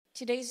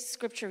Today's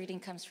scripture reading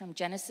comes from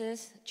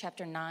Genesis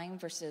chapter 9,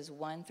 verses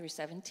 1 through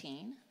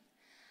 17.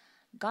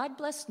 God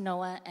blessed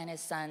Noah and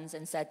his sons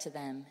and said to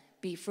them,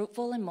 "Be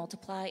fruitful and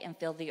multiply and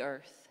fill the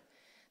earth.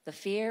 The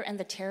fear and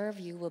the terror of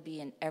you will be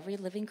in every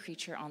living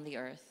creature on the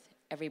earth,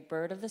 every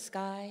bird of the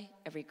sky,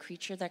 every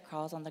creature that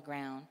crawls on the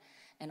ground,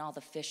 and all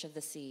the fish of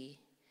the sea.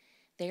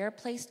 They are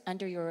placed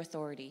under your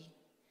authority.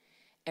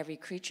 Every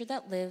creature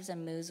that lives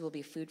and moves will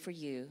be food for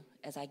you.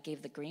 As I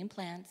gave the green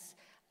plants,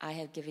 I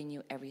have given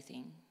you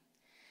everything.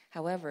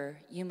 However,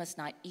 you must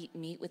not eat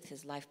meat with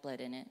his lifeblood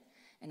in it,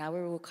 and I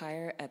will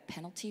require a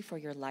penalty for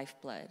your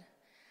lifeblood.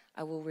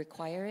 I will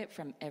require it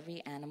from every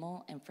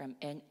animal and from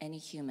any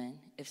human.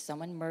 If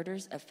someone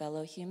murders a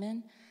fellow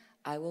human,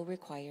 I will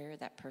require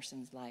that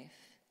person's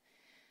life.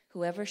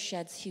 Whoever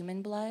sheds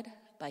human blood,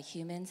 by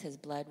humans his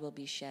blood will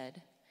be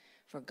shed,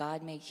 for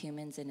God made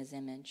humans in his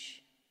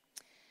image.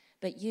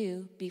 But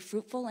you, be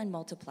fruitful and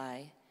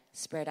multiply,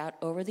 spread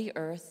out over the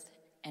earth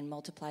and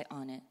multiply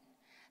on it."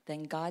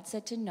 Then God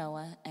said to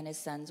Noah and his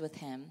sons with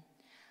him,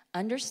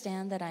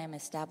 "Understand that I am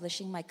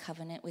establishing my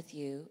covenant with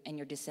you and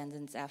your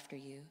descendants after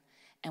you,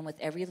 and with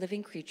every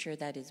living creature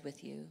that is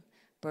with you,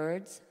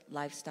 birds,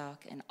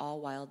 livestock, and all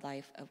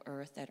wildlife of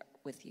earth that are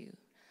with you,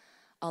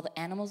 all the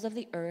animals of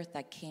the earth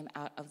that came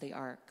out of the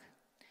ark.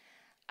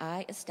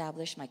 I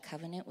establish my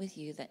covenant with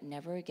you that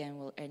never again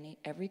will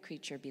every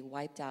creature be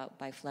wiped out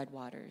by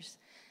floodwaters.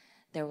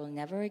 There will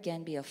never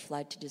again be a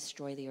flood to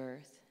destroy the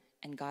earth."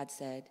 And God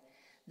said,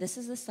 "This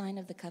is the sign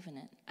of the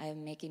covenant I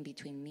am making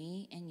between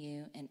me and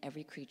you and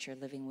every creature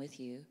living with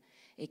you,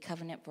 a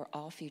covenant for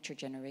all future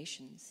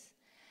generations.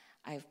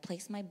 I have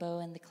placed my bow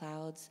in the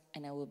clouds,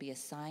 and it will be a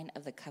sign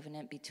of the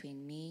covenant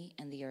between me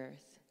and the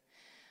earth.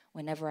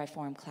 Whenever I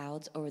form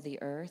clouds over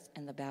the earth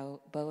and the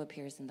bow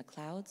appears in the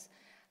clouds,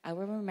 I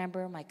will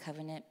remember my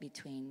covenant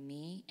between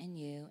me and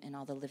you and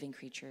all the living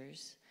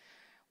creatures.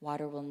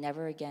 Water will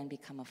never again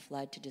become a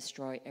flood to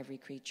destroy every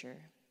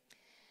creature.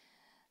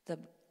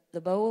 The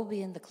bow will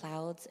be in the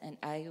clouds, and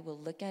I will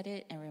look at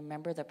it and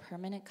remember the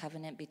permanent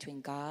covenant between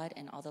God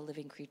and all the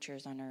living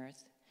creatures on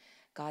earth."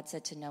 God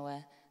said to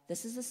Noah,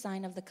 "This is the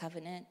sign of the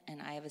covenant,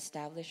 and I have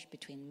established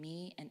between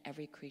me and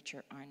every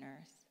creature on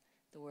earth."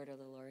 The word of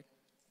the Lord.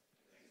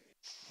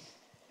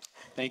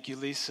 Thank you,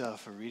 Lisa,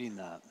 for reading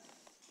that.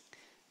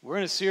 We're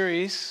in a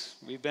series,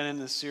 we've been in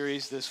this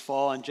series this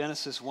fall on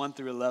Genesis 1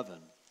 through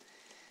 11,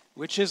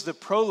 which is the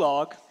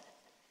prologue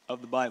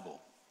of the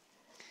Bible.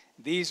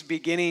 These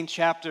beginning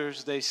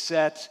chapters, they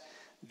set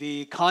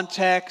the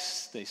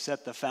context, they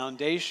set the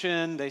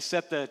foundation, they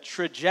set the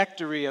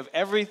trajectory of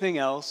everything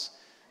else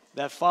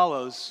that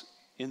follows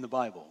in the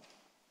Bible.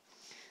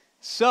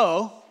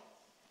 So,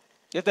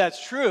 if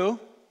that's true,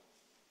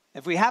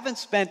 if we haven't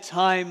spent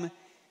time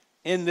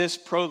in this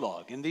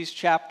prologue, in these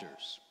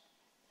chapters,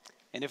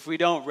 and if we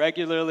don't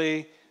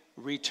regularly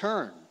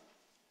return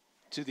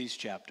to these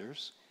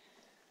chapters,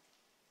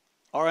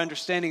 our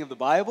understanding of the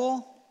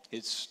Bible,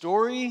 its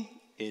story,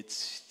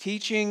 its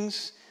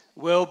teachings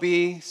will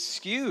be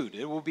skewed.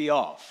 It will be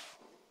off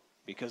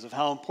because of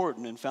how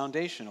important and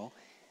foundational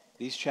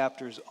these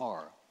chapters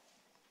are.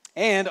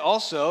 And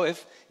also,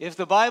 if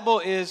the Bible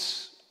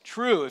is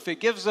true, if it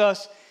gives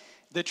us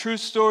the true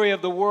story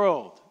of the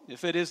world,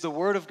 if it is the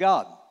Word of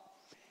God,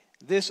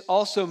 this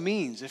also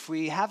means if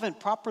we haven't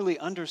properly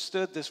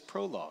understood this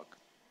prologue,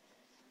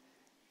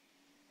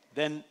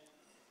 then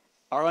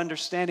our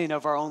understanding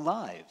of our own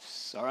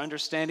lives, our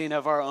understanding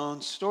of our own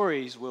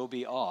stories will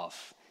be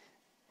off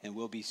and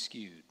will be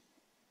skewed.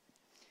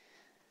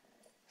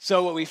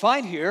 So what we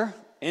find here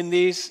in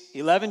these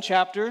 11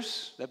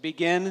 chapters that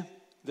begin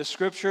the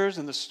scriptures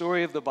and the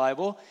story of the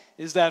Bible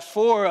is that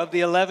 4 of the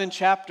 11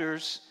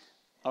 chapters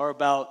are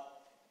about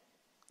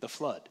the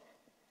flood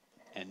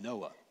and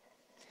Noah,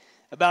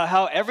 about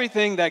how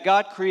everything that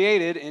God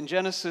created in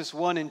Genesis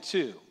 1 and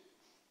 2,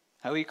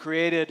 how he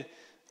created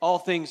all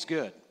things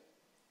good,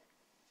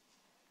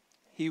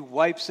 he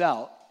wipes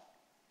out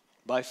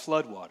by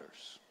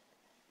floodwaters.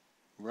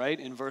 Right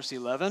in verse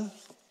 11,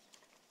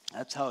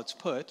 that's how it's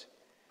put.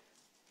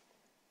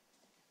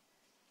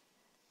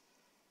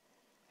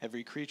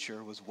 Every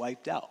creature was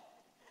wiped out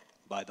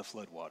by the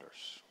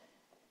floodwaters.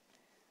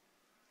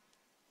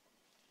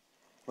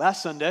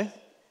 Last Sunday,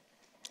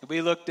 we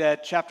looked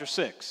at chapter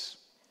 6,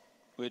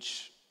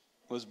 which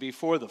was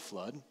before the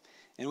flood,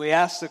 and we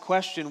asked the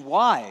question,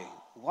 why?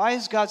 Why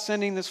is God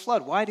sending this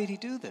flood? Why did he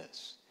do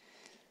this?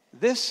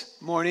 This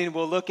morning,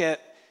 we'll look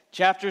at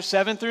chapters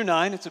 7 through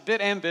 9. It's a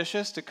bit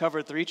ambitious to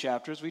cover 3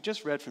 chapters. We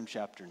just read from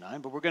chapter 9,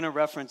 but we're going to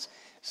reference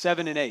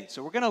 7 and 8.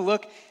 So we're going to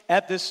look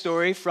at this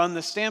story from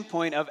the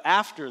standpoint of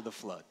after the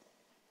flood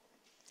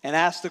and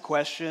ask the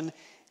question,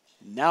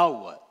 now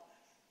what?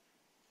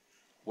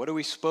 What are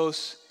we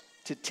supposed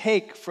to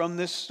take from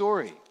this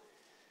story?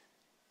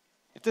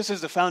 If this is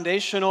the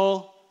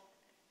foundational,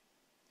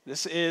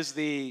 this is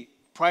the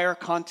prior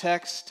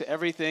context to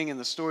everything in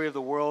the story of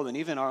the world and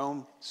even our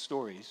own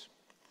stories,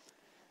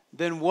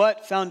 then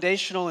what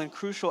foundational and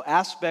crucial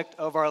aspect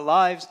of our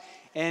lives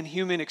and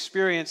human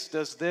experience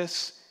does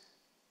this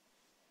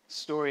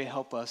story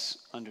help us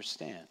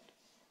understand?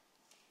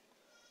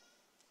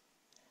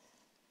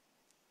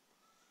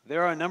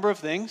 there are a number of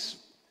things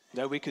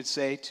that we could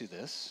say to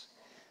this,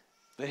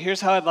 but here's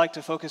how I'd like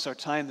to focus our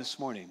time this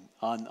morning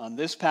on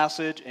this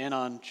passage and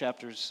on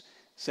chapters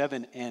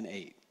 7 and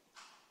 8,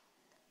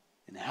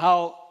 and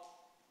how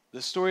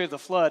the story of the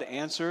flood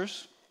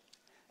answers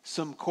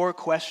some core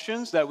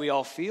questions that we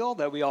all feel,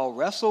 that we all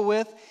wrestle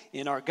with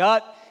in our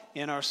gut,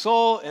 in our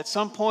soul at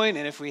some point,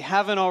 and if we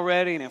haven't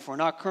already, and if we're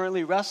not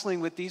currently wrestling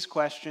with these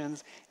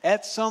questions,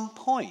 at some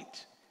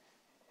point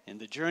in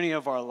the journey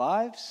of our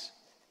lives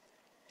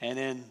and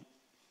in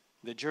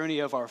the journey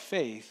of our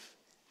faith,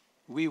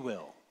 we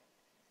will.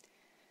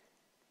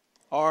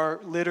 Our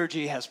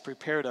liturgy has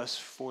prepared us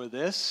for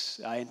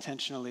this. I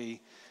intentionally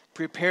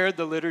prepared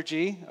the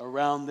liturgy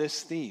around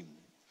this theme.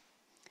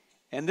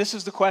 And this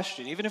is the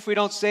question. Even if we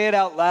don't say it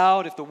out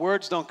loud, if the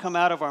words don't come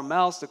out of our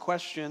mouths, the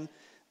question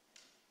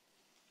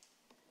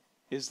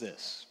is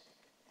this: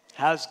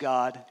 has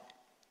God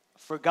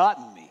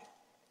forgotten me?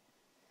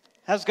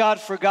 Has God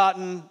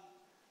forgotten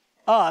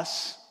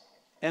us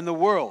and the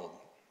world?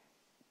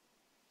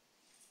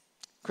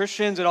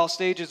 Christians at all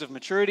stages of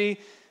maturity,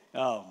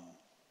 at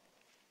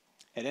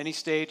any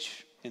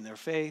stage in their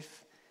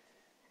faith,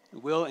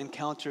 will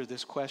encounter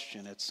this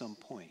question at some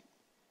point.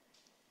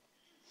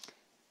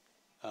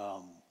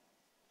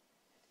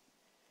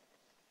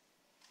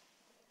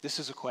 This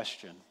is a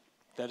question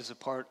that is a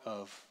part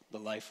of the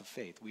life of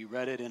faith. We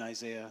read it in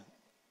Isaiah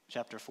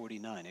chapter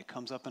 49. It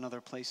comes up in other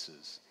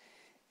places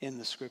in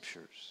the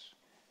scriptures.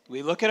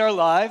 We look at our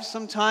lives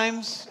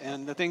sometimes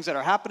and the things that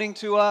are happening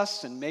to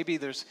us, and maybe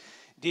there's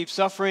deep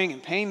suffering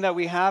and pain that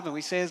we have, and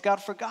we say, has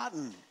God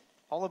forgotten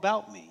all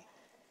about me?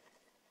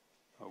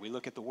 Or we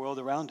look at the world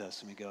around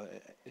us and we go,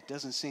 it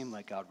doesn't seem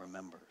like God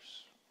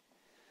remembers.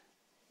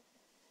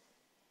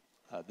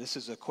 This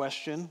is a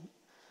question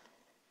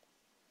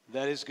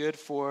that is good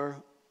for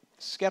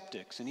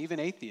skeptics and even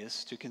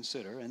atheists to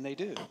consider, and they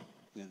do.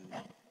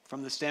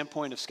 From the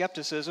standpoint of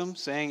skepticism,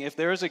 saying, if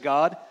there is a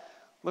God,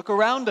 look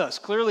around us.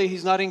 Clearly,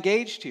 he's not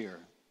engaged here.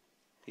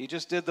 He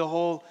just did the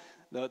whole,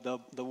 the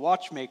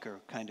watchmaker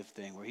kind of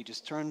thing, where he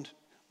just turned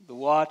the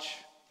watch,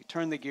 he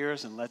turned the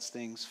gears and lets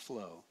things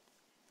flow.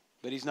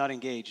 But he's not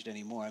engaged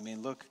anymore. I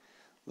mean, look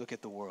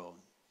at the world.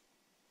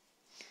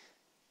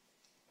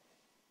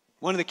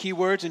 One of the key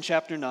words in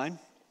chapter 9,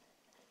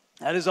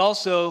 that is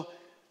also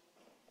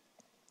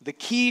the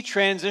key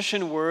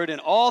transition word in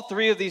all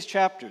three of these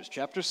chapters,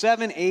 chapter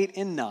 7, 8,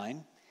 and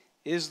 9,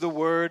 is the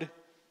word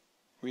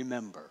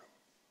remember.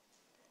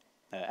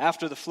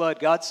 After the flood,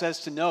 God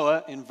says to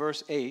Noah in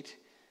verse 8,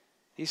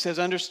 he says,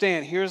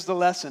 understand, here's the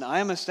lesson. I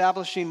am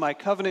establishing my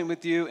covenant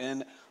with you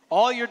and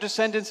all your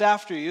descendants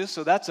after you,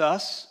 so that's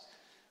us.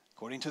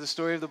 According to the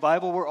story of the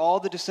Bible, we're all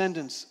the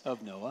descendants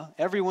of Noah,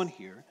 everyone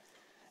here.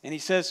 And he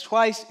says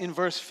twice in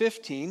verse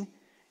 15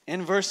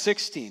 and verse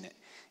 16.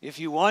 If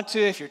you want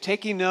to, if you're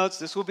taking notes,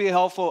 this will be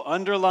helpful.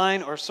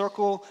 Underline or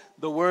circle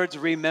the words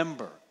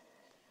remember.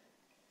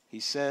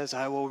 He says,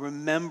 I will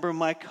remember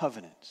my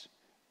covenant.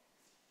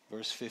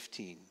 Verse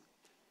 15.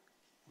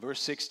 Verse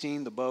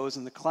 16, the bows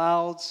and the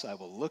clouds, I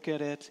will look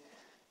at it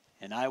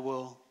and I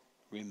will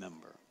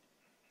remember.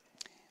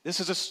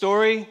 This is a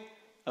story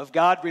of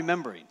God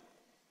remembering.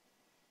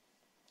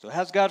 So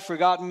has God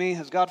forgotten me?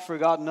 Has God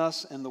forgotten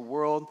us and the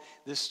world?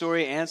 This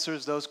story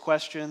answers those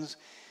questions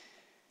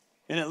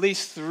in at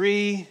least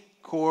three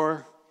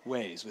core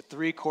ways, with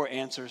three core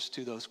answers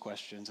to those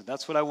questions. And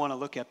that's what I want to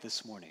look at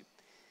this morning.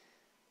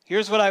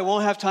 Here's what I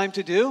won't have time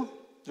to do.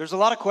 There's a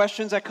lot of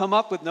questions that come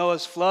up with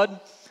Noah's flood.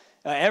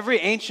 Every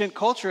ancient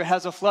culture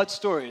has a flood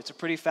story. It's a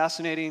pretty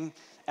fascinating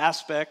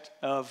aspect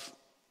of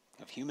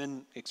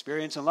human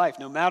experience in life.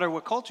 No matter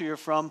what culture you're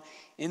from,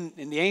 in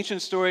the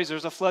ancient stories,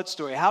 there's a flood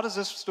story. How does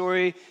this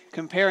story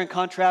compare and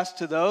contrast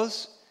to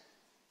those?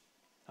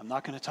 I'm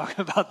not going to talk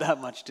about that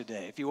much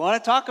today. If you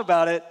want to talk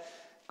about it,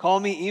 call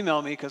me,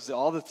 email me, because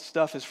all the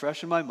stuff is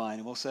fresh in my mind,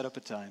 and we'll set up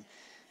a time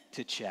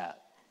to chat.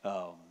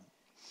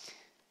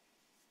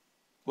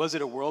 Was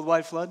it a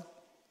worldwide flood?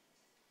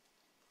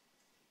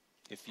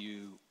 If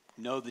you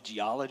know the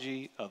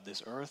geology of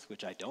this earth,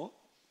 which I don't,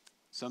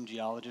 some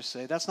geologists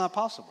say that's not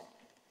possible.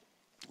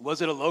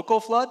 Was it a local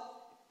flood?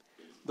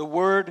 The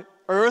word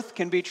earth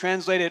can be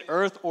translated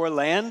earth or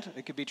land.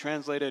 It could be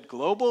translated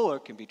global, or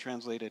it can be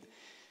translated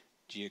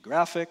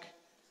geographic.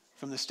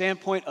 From the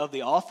standpoint of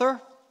the author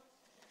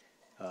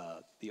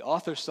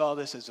saw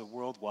this as a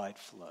worldwide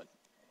flood.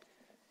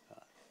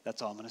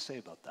 That's all I'm going to say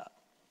about that.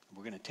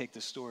 We're going to take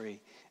the story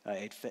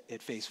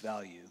at face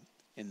value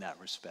in that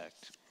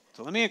respect.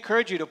 So let me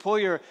encourage you to pull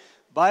your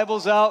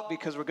Bibles out,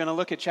 because we're going to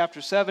look at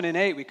chapter 7 and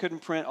 8. We couldn't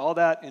print all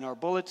that in our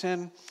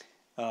bulletin.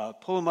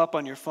 Pull them up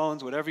on your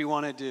phones, whatever you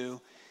want to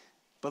do.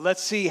 But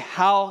let's see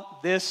how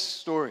this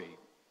story,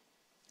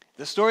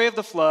 the story of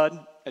the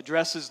flood,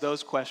 addresses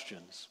those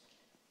questions.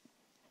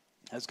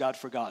 Has God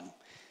forgotten?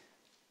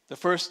 The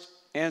first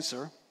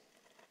answer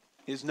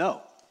is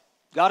no.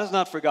 God has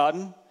not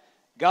forgotten.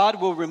 God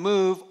will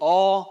remove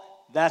all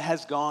that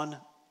has gone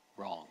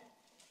wrong.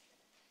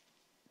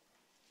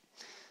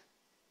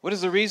 What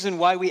is the reason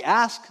why we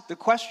ask the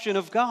question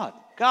of God?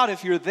 God,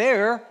 if you're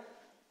there,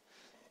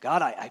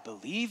 God, I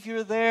believe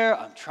you're there.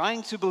 I'm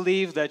trying to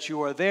believe that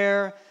you are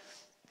there.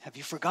 Have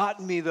you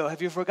forgotten me, though?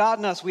 Have you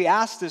forgotten us? We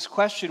ask this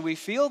question, we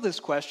feel this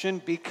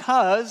question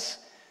because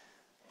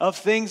of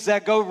things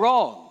that go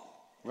wrong,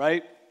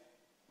 right?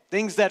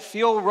 Things that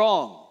feel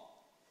wrong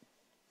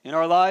in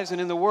our lives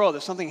and in the world.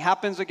 If something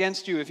happens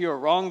against you, if you are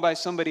wronged by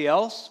somebody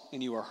else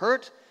and you are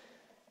hurt,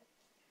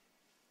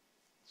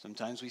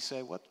 sometimes we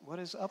say, what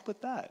is up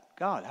with that?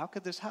 God, how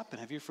could this happen?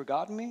 Have you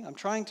forgotten me? I'm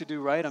trying to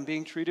do right. I'm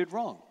being treated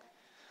wrong.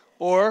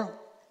 Or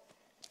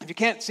if you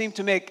can't seem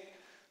to make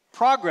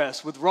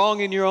progress with wrong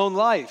in your own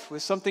life,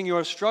 with something you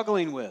are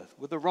struggling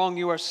with the wrong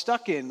you are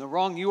stuck in, the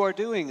wrong you are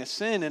doing, a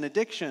sin, an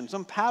addiction,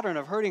 some pattern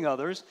of hurting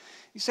others,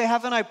 you say,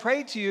 haven't I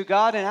prayed to you,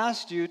 God, and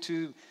asked you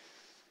to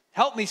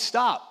help me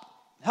stop,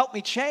 help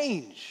me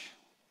change?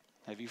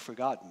 Have you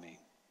forgotten me?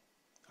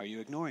 Are you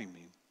ignoring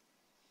me?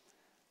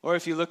 Or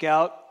if you look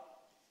out,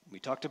 we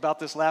talked about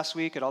this last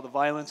week, at all the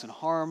violence and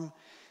harm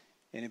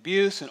and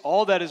abuse and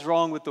all that is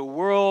wrong with the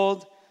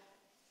world,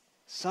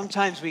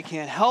 sometimes we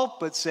can't help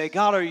but say,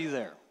 God, are you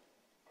there?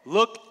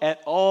 Look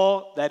at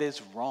all that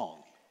is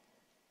wrong.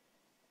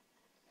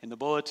 In the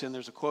bulletin,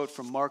 there's a quote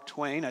from Mark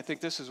Twain. I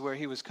think this is where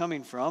he was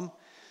coming from.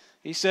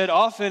 He said,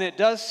 often it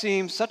does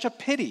seem such a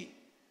pity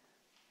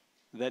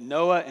that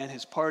Noah and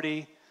his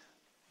party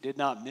did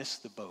not miss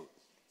the boat.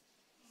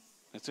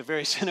 It's a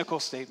very cynical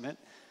statement,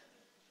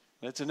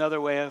 but it's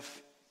another way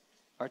of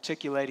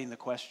articulating the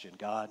question,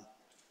 God,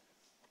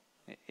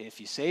 if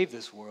you save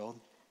this world,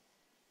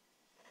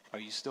 are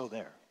you still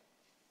there?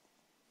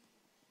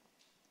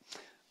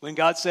 When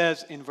God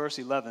says in verse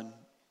 11,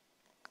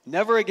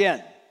 never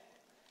again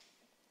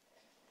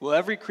will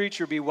every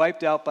creature be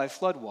wiped out by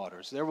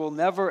floodwaters. There will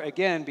never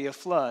again be a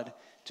flood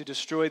to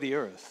destroy the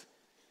earth.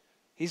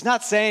 He's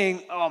not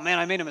saying, oh man,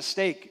 I made a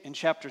mistake in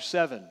chapter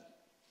 7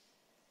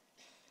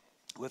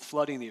 with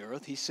flooding the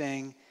earth. He's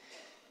saying,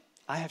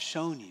 I have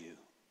shown you.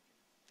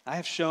 I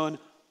have shown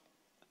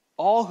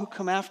all who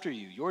come after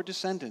you, your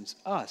descendants,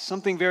 us,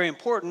 something very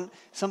important,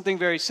 something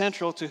very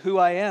central to who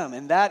I am,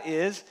 and that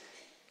is,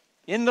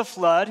 in the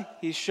flood,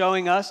 he's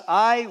showing us,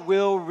 I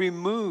will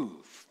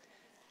remove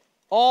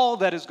all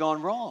that has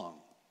gone wrong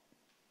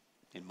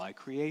in my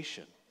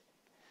creation.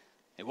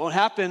 It won't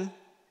happen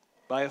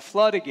by a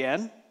flood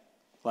again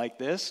like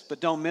this, but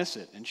don't miss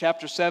it. In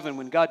chapter 7,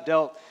 when God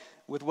dealt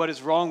with what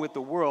is wrong with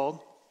the world,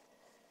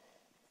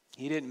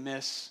 he didn't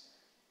miss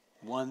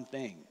one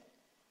thing.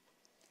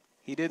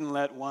 He didn't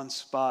let one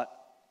spot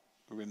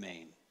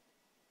remain.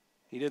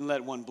 He didn't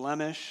let one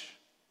blemish.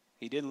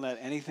 He didn't let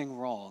anything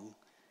wrong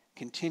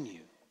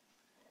continue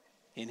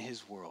in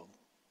his world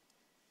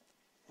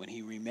when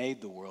he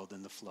remade the world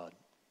in the flood.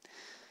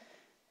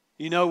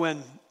 You know,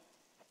 when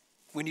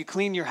you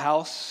clean your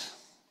house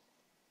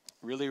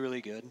really,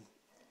 really good,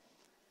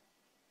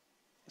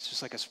 it's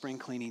just like a spring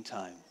cleaning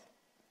time.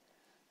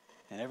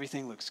 And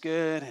everything looks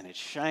good and it's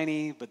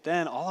shiny, but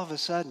then all of a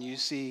sudden you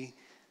see,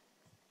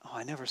 oh,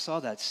 I never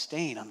saw that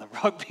stain on the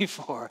rug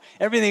before.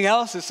 Everything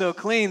else is so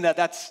clean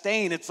that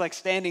stain, it's like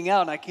standing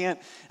out, and I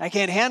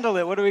can't handle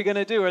it. What are we going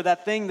to do? Or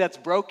that thing that's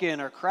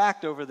broken or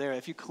cracked over there,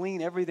 if you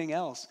clean everything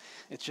else,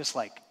 it's just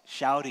like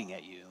shouting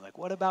at you. Like,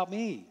 what about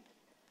me?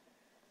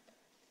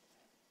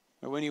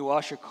 Or when you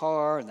wash your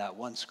car and that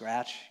one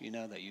scratch,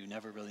 that you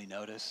never really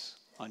notice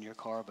on your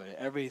car, but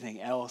everything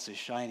else is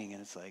shining,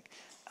 and it's like,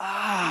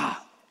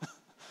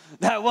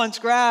 that one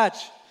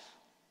scratch.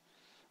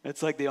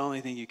 It's like the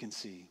only thing you can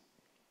see.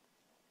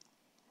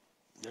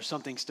 There's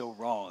something still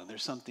wrong.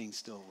 There's something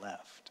still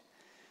left.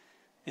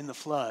 In the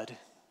flood,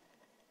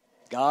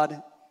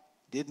 God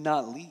did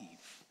not leave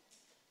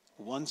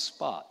one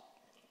spot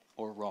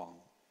or wrong.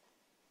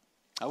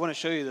 I want to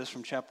show you this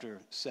from chapter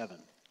 7.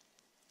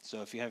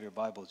 So if you have your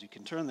Bibles, you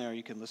can turn there,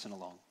 you can listen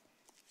along.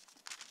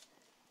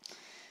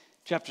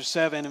 Chapter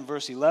 7 and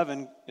verse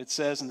 11, it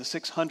says, in the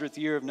 600th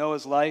year of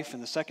Noah's life,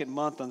 in the second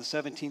month, on the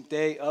 17th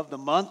day of the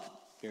month,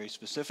 very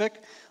specific,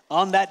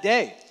 on that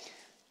day,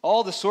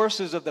 all the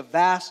sources of the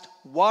vast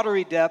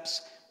watery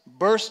depths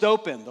burst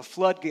open. The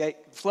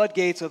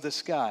floodgates of the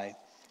sky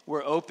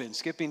were open.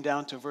 Skipping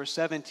down to verse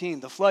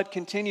 17. The flood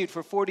continued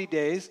for 40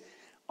 days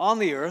on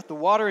the earth. The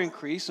water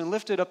increased and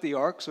lifted up the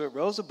ark so it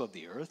rose above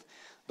the earth.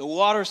 The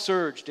water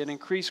surged and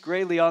increased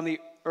greatly on the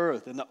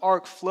earth, and the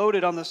ark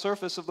floated on the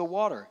surface of the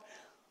water.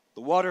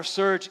 The water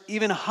surged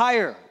even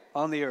higher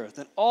on the earth,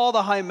 and all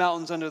the high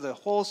mountains under the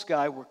whole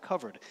sky were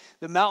covered.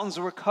 The mountains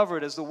were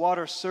covered as the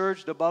water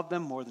surged above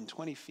them more than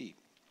 20 feet.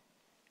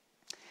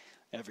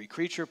 Every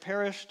creature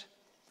perished,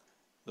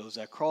 those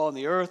that crawl on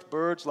the earth,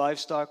 birds,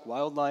 livestock,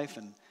 wildlife,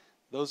 and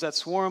those that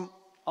swarm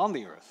on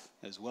the earth,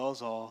 as well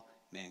as all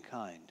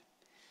mankind.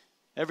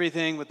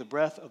 Everything with the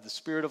breath of the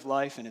Spirit of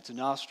life in its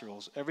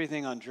nostrils,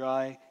 everything on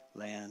dry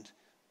land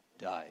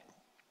died.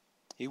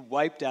 He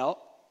wiped out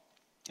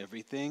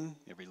everything,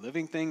 every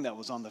living thing that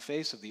was on the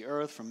face of the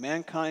earth, from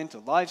mankind to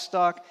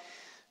livestock,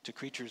 to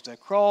creatures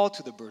that crawl,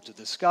 to the birds of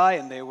the sky,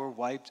 and they were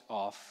wiped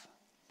off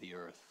the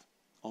earth.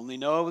 Only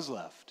Noah was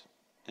left,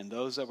 and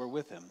those that were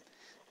with him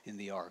in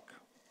the ark.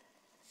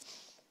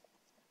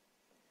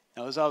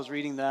 Now, as I was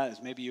reading that,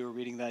 as maybe you were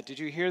reading that, did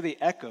you hear the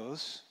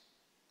echoes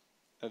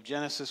of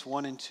Genesis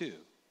 1 and 2?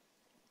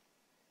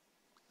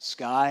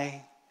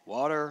 Sky,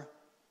 water,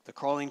 the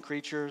crawling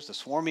creatures, the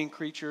swarming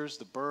creatures,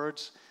 the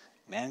birds,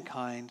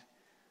 mankind,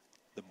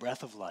 the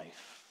breath of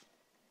life.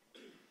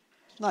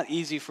 It's not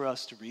easy for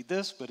us to read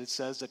this, but it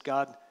says that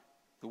God,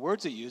 the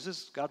words it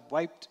uses, God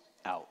wiped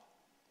out.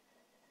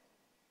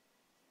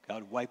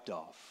 God wiped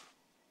off.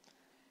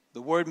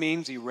 The word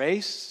means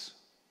erase,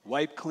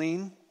 wipe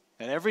clean,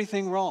 and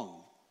everything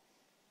wrong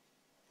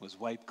was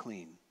wiped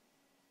clean.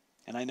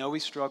 And I know we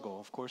struggle,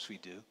 of course we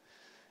do.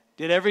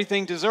 Did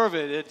everything deserve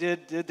it?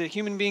 Did the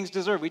human beings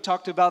deserve it? We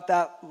talked about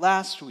that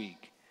last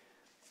week.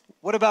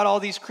 What about all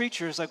these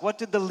creatures? Like, what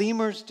did the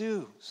lemurs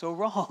do so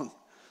wrong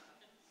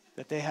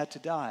that they had to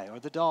die? Or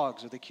the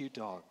dogs, or the cute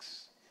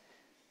dogs?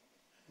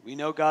 We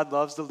know God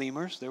loves the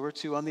lemurs. There were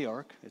 2 on the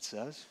ark, it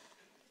says.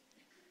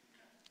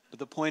 But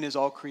the point is,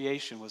 all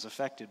creation was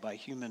affected by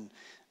human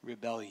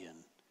rebellion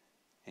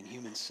and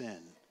human sin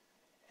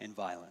and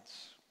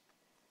violence.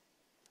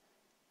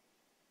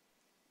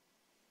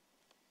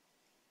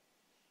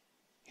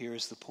 Here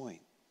is the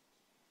point.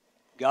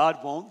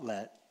 God won't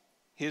let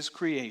his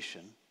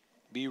creation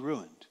be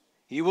ruined.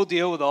 He will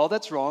deal with all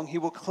that's wrong. He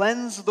will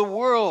cleanse the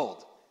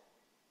world.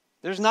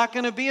 There's not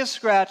going to be a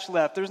scratch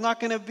left. There's not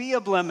going to be a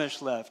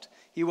blemish left.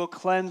 He will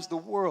cleanse the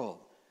world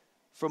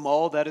from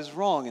all that is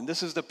wrong. And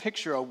this is the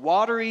picture, a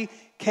watery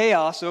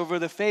chaos over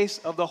the face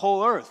of the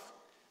whole earth.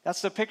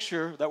 That's the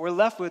picture that we're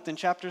left with in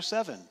chapter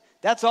 7.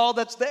 That's all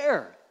that's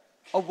there.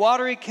 A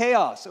watery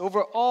chaos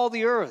over all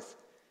the earth.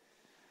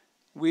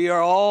 We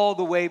are all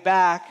the way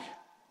back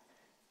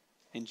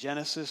in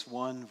Genesis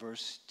 1,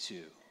 verse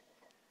 2.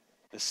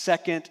 The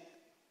second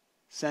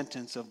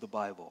sentence of the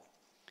Bible,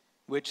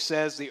 which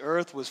says the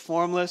earth was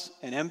formless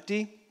and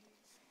empty.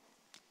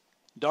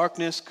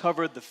 Darkness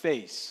covered the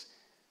face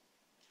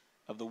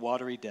of the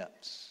watery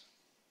depths.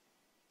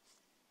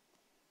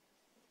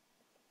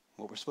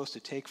 What we're supposed to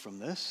take from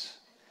this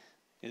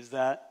is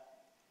that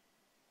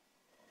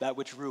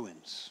which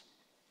ruins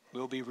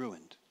will be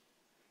ruined.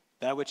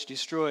 That which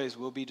destroys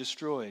will be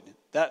destroyed.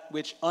 That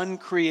which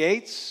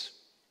uncreates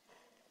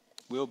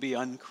will be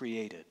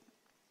uncreated.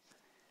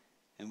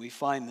 And we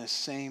find this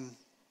same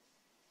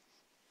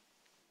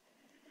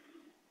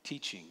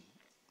teaching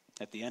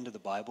at the end of the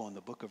Bible in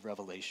the book of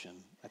Revelation.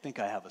 I think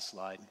I have a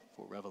slide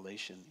for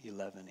Revelation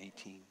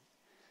 11:18,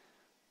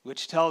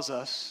 which tells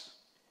us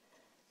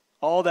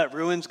all that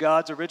ruins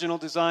God's original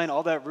design,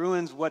 all that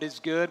ruins what is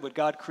good, what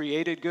God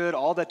created good,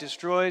 all that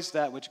destroys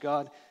that which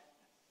God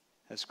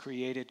has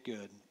created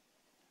good,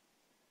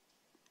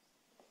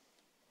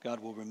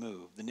 God will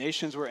remove. The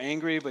nations were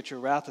angry, but your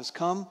wrath has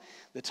come.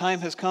 The time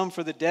has come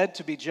for the dead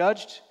to be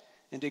judged,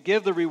 and to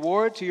give the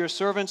reward to your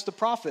servants, the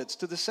prophets,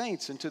 to the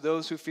saints, and to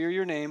those who fear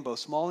your name, both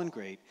small and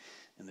great.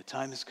 And the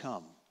time has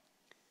come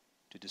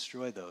to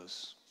destroy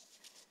those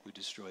who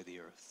destroy the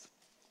earth.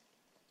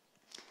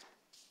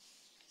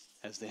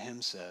 As the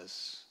hymn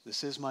says,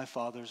 this is my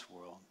Father's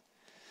world.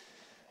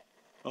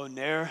 Oh,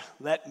 ne'er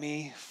let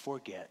me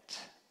forget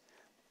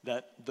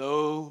that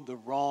though the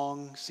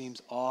wrong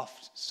seems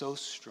oft so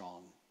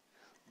strong,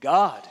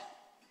 God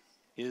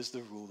is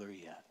the ruler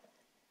yet.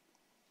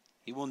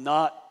 He will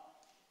not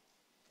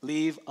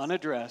leave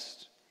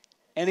unaddressed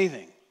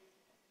anything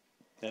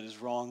that is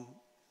wrong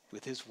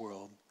with his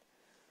world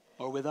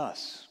or with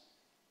us,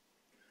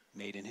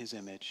 made in his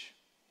image,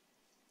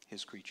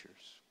 his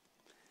creatures.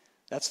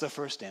 That's the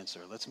first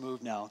answer. Let's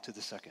move now to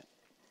the second.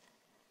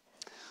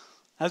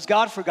 Has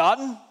God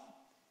forgotten?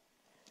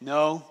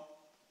 No.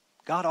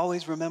 God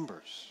always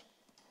remembers.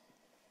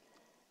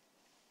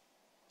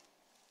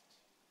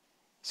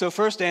 So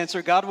first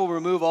answer, God will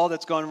remove all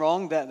that's gone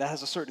wrong. That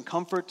has a certain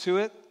comfort to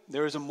it.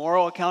 There is a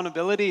moral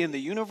accountability in the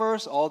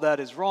universe. All that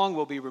is wrong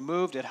will be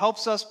removed. It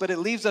helps us, but it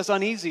leaves us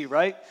uneasy,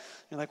 right?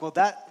 You're like, well,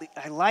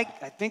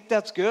 I think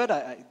that's good.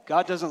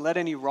 God doesn't let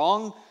any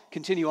wrong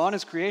continue on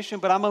his creation,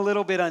 but I'm a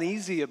little bit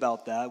uneasy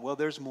about that. Well,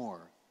 there's more.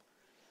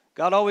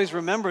 God always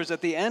remembers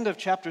at the end of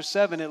chapter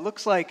 7, it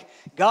looks like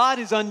God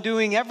is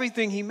undoing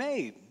everything he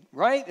made,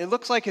 right? It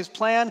looks like his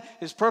plan,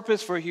 his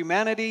purpose for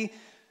humanity,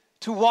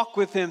 to walk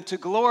with him, to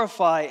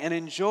glorify and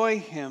enjoy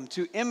him,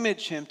 to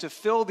image him, to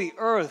fill the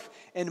earth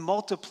and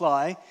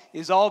multiply,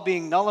 is all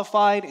being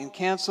nullified and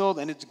canceled,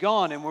 and it's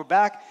gone. And we're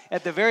back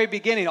at the very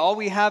beginning. All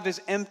we have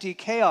is empty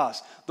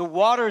chaos. The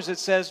waters, it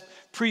says,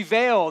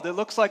 prevailed. It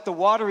looks like the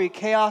watery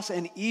chaos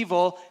and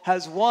evil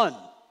has won.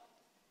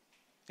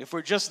 If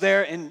we're just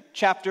there in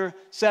chapter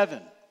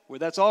 7, where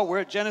that's all, we're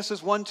at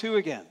Genesis 1-2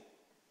 again.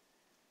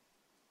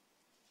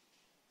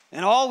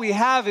 And all we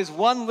have is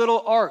one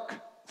little ark.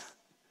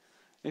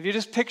 If you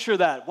just picture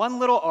that, one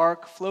little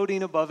ark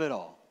floating above it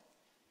all.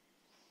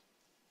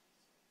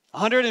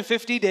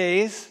 150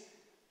 days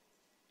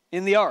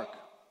in the ark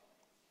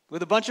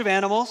with a bunch of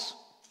animals.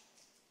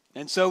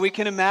 And so we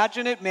can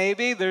imagine it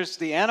maybe. There's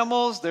the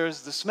animals,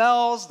 there's the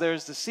smells,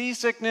 there's the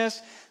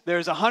seasickness.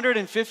 There's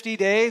 150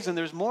 days, and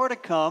there's more to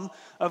come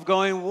of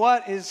going,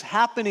 what is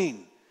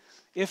happening?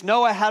 If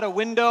Noah had a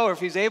window, or if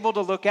he's able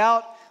to look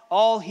out,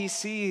 all he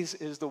sees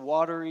is the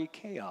watery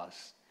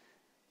chaos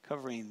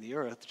covering the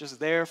earth, just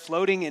there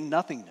floating in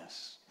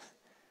nothingness.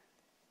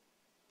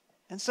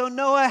 And so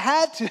Noah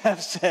had to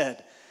have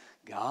said,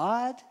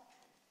 God,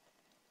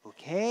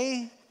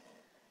 okay,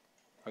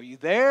 are you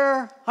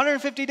there?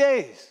 150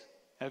 days.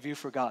 Have you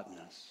forgotten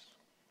us?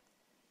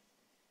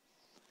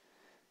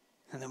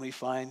 And then we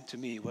find, to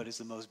me, what is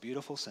the most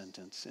beautiful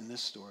sentence in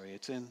this story.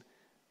 It's in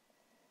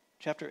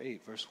chapter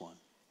 8, verse 1.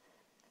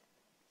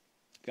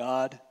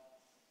 God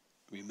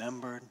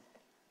remembered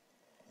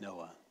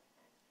Noah.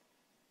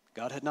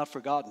 God had not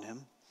forgotten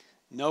him.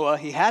 Noah,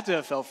 he had to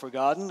have felt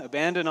forgotten,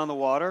 abandoned on the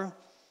water,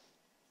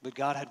 but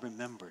God had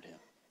remembered him.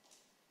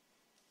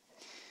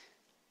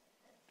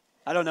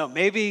 I don't know,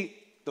 maybe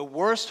the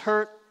worst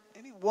hurt,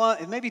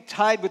 maybe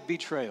tied with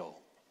betrayal.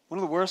 One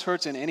of the worst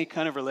hurts in any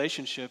kind of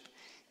relationship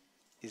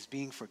is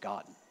being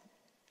forgotten.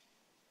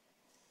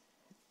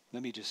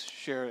 Let me just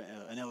share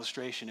an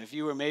illustration. If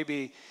you were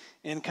maybe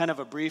in kind of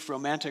a brief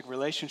romantic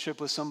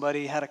relationship with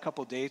somebody, had a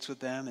couple dates with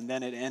them, and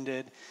then it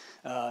ended,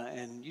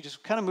 and you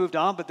just kind of moved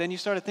on, but then you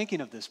started thinking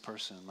of this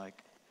person,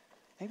 like,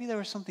 maybe there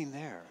was something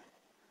there.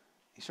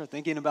 You start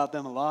thinking about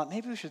them a lot.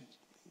 Maybe we should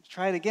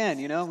try it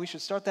again, we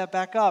should start that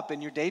back up.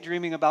 And you're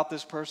daydreaming about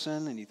this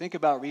person, and you think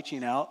about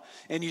reaching out,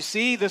 and you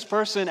see this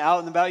person out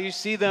and about, you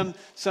see them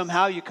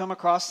somehow, you come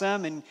across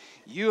them, and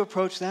you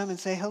approach them and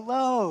say,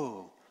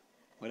 hello,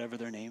 whatever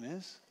their name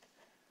is.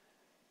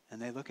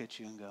 And they look at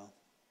you and go,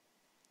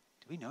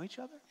 do we know each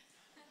other?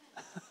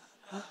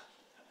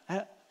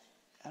 I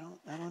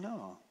don't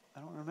know.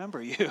 I don't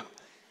remember you.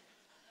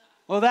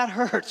 Well, that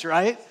hurts,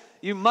 right?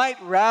 You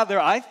might rather,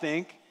 I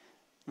think,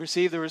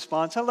 receive the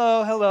response,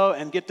 hello, hello,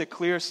 and get the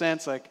clear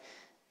sense like,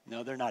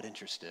 no, they're not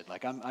interested.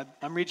 Like,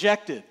 I'm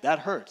rejected. That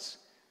hurts.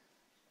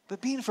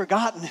 But being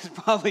forgotten is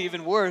probably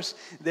even worse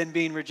than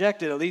being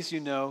rejected. At least you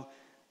know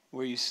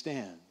where you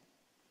stand.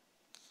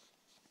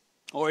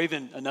 Or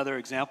even another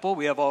example,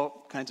 we have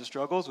all kinds of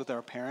struggles with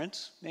our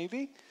parents,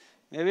 maybe.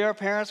 Maybe our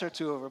parents are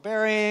too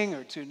overbearing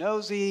or too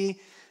nosy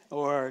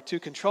or too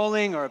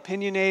controlling or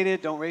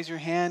opinionated. Don't raise your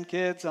hand,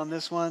 kids, on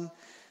this one.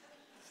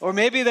 Or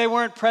maybe they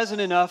weren't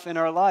present enough in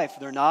our life.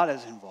 They're not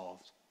as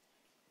involved.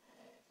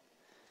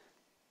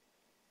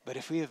 But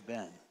if we have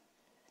been,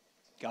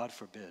 God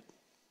forbid,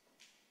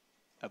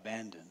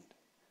 abandoned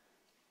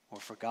or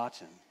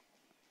forgotten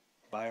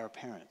by our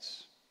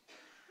parents,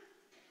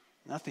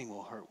 nothing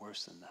will hurt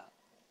worse than that.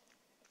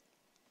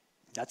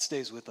 That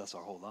stays with us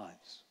our whole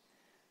lives.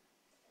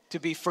 To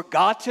be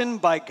forgotten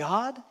by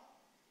God?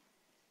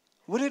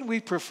 Wouldn't we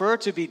prefer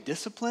to be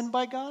disciplined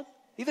by God?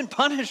 Even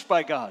punished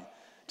by God?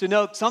 To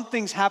know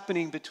something's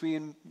happening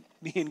between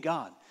me and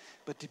God.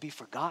 But to be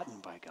forgotten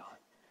by God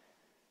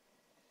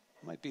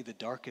might be the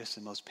darkest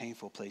and most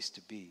painful place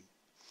to be.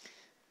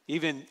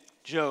 Even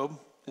Job,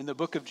 in the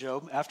book of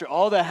Job, after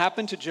all that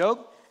happened to Job,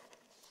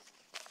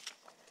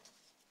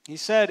 he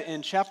said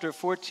in chapter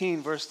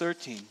 14, verse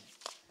 13,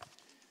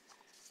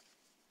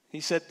 he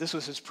said, this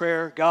was his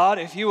prayer, God,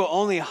 if you will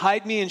only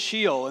hide me in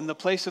Sheol, in the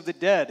place of the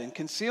dead, and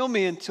conceal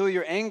me until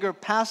your anger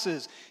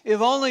passes,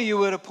 if only you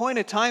would appoint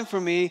a time for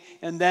me,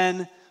 and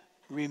then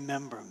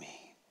remember me.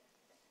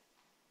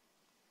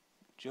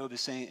 Job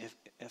is saying,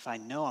 if I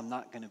know I'm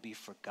not going to be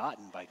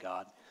forgotten by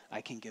God,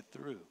 I can get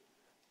through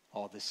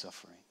all this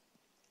suffering.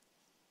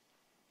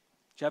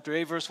 Chapter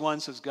 8, verse 1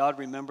 says, God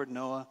remembered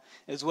Noah,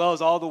 as well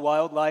as all the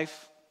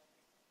wildlife,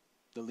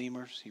 the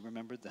lemurs, he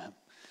remembered them,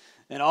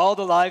 and all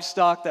the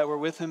livestock that were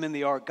with him in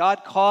the ark.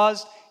 God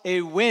caused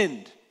a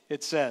wind,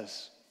 it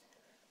says,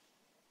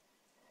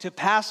 to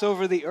pass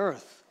over the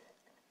earth,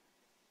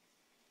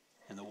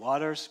 and the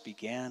waters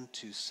began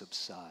to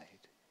subside.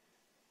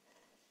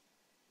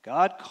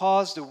 God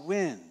caused a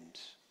wind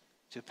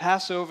to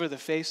pass over the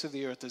face of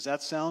the earth. Does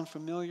that sound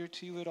familiar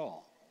to you at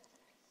all?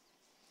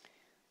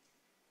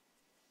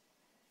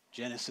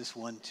 Genesis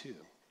 1:2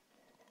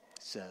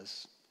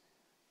 says,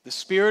 the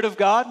Spirit of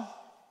God,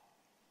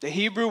 the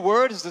Hebrew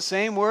word is the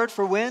same word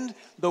for wind.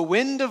 The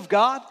wind of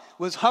God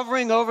was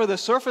hovering over the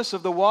surface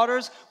of the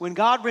waters. When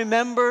God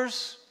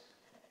remembers,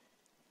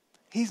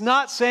 he's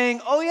not saying,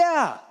 oh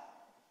yeah,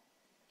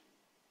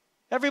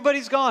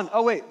 everybody's gone.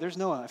 Oh wait, there's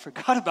Noah. I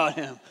forgot about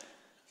him.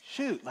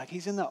 Shoot, like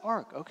he's in the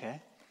ark.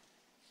 Okay.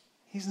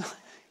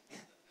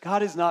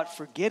 God is not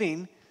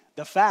forgetting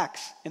the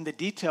facts and the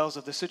details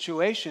of the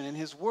situation in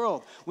his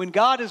world. When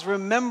God is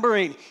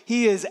remembering,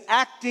 he is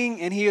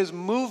acting and he is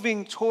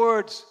moving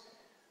towards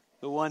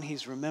the one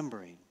he's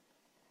remembering.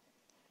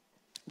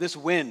 This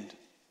wind,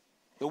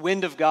 the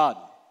wind of God,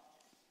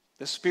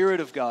 the Spirit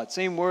of God,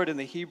 same word in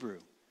the Hebrew,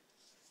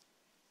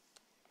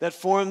 that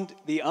formed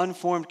the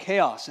unformed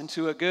chaos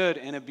into a good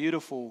and a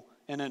beautiful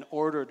and an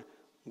ordered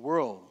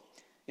world,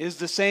 is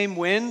the same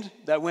wind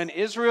that when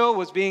Israel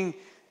was being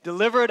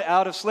delivered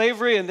out of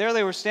slavery, and there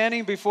they were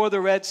standing before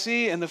the Red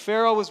Sea, and the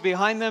Pharaoh was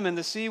behind them, and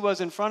the sea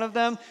was in front of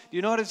them. Do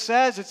you know what it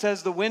says? It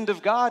says the wind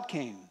of God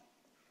came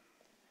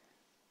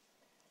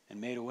and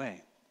made a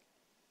way.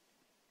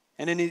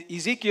 And in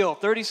Ezekiel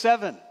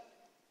 37,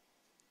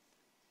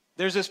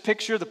 There's this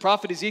picture, the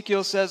prophet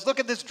Ezekiel says, look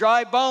at this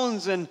dry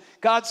bones. And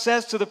God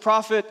says to the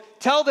prophet,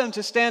 tell them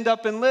to stand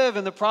up and live.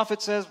 And the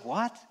prophet says,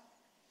 what?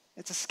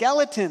 It's a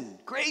skeleton,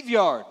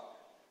 graveyard.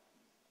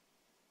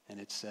 And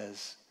it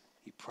says,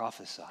 he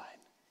prophesied.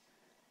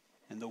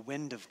 And the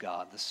wind of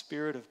God, the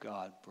Spirit of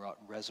God, brought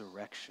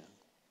resurrection.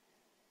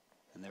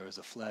 And there was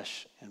a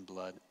flesh and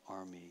blood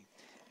army.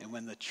 And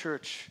when the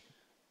church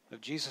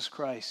of Jesus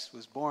Christ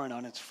was born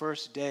on its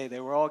first day, they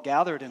were all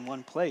gathered in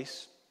one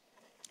place,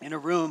 in a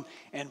room,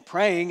 and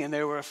praying, and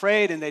they were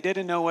afraid, and they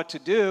didn't know what to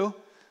do.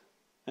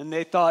 And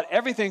they thought,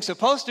 everything's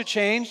supposed to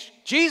change.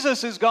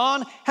 Jesus is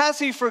gone. Has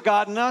he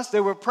forgotten us?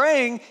 They were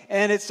praying,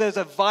 and it says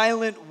a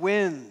violent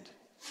wind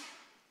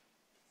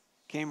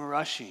came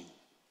rushing.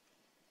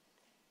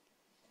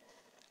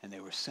 And they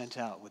were sent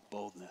out with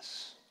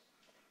boldness,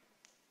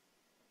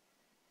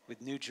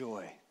 with new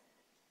joy.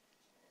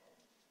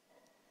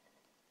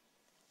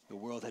 The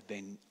world had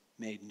been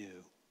made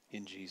new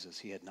in Jesus.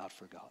 He had not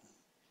forgotten.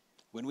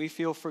 When we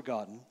feel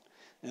forgotten,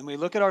 and we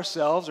look at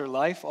ourselves or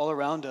life all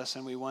around us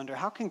and we wonder,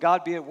 how can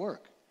God be at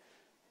work?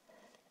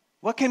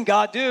 What can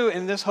God do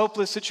in this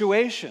hopeless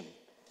situation?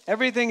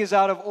 Everything is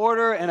out of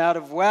order and out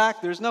of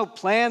whack. There's no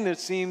plan that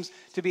seems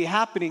to be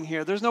happening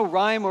here. There's no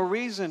rhyme or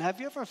reason.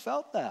 Have you ever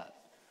felt that?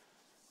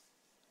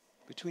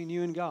 Between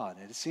you and God.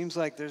 It seems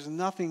like there's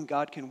nothing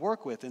God can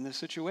work with in this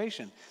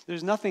situation.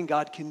 There's nothing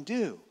God can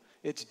do.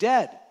 It's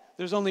dead.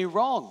 There's only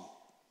wrong.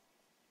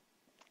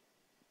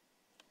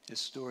 This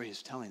story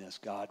is telling us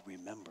God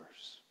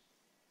remembers.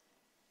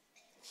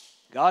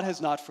 God has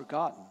not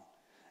forgotten.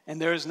 And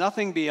there is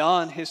nothing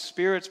beyond his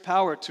Spirit's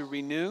power to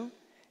renew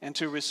and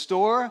to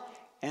restore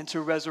and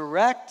to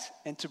resurrect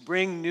and to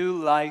bring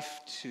new life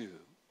to.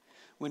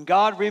 When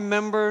God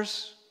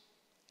remembers,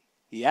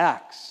 he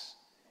acts.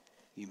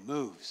 He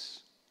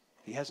moves.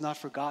 He has not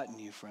forgotten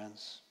you,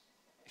 friends.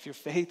 If your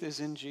faith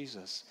is in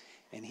Jesus,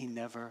 and he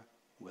never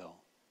will.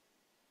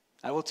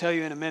 I will tell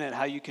you in a minute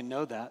how you can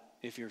know that.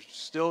 If you're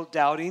still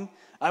doubting,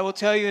 I will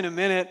tell you in a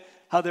minute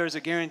how there is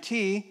a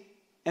guarantee,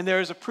 and there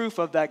is a proof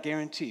of that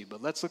guarantee.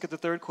 But let's look at the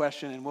third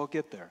question, and we'll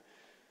get there.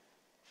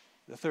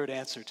 The third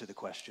answer to the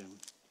question.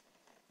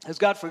 Has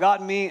God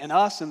forgotten me and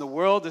us and the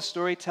world? The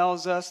story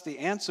tells us the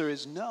answer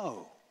is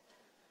no.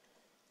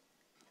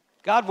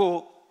 God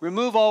will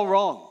remove all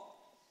wrong.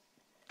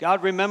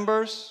 God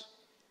remembers.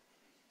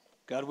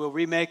 God will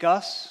remake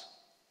us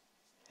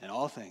and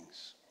all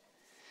things.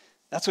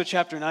 That's what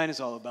chapter 9 is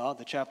all about,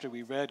 the chapter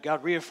we read.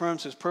 God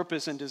reaffirms his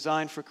purpose and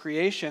design for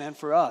creation and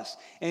for us.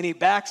 And he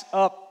backs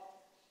up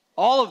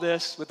all of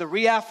this with the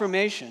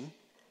reaffirmation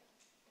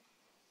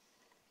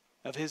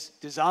of his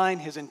design,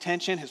 his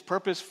intention, his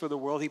purpose for the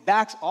world. He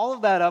backs all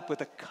of that up with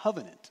a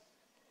covenant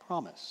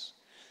promise.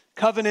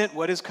 Covenant,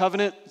 what is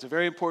covenant? It's a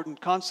very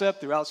important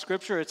concept throughout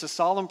Scripture. It's a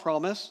solemn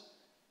promise.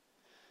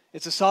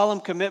 It's a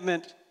solemn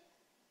commitment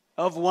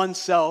of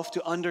oneself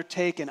to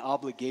undertake an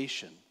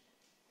obligation.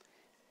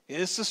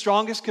 It's the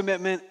strongest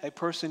commitment a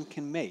person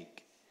can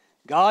make.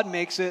 God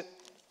makes it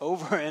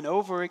over and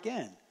over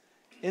again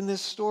in this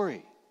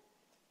story.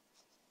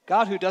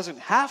 God, who doesn't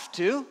have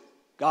to,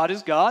 God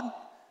is God,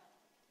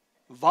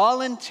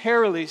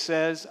 voluntarily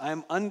says,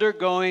 I'm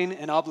undergoing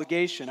an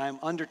obligation. I'm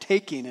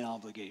undertaking an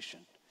obligation.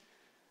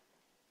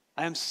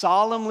 I am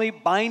solemnly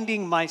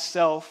binding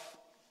myself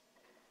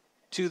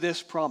to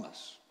this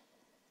promise.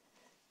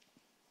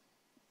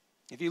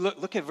 If you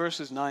look at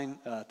verses 9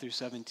 through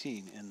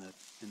 17 in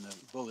the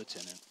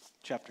bulletin in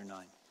chapter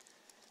 9.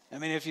 I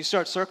mean, if you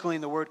start circling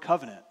the word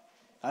covenant,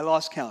 I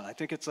lost count. I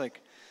think it's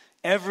like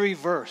every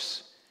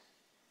verse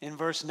in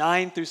verse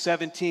 9 through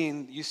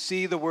 17, you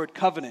see the word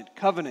covenant,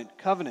 covenant,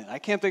 covenant. I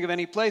can't think of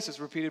any place that's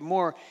repeated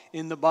more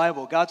in the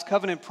Bible. God's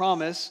covenant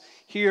promise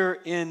here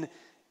in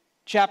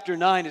chapter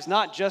 9 is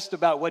not just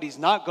about what he's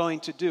not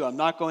going to do. I'm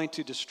not going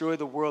to destroy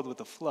the world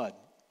with a flood.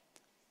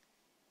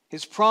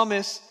 His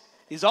promise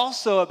is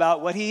also about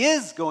what he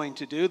is going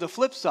to do, the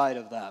flip side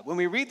of that. When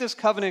we read this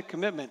covenant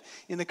commitment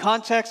in the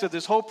context of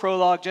this whole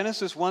prologue,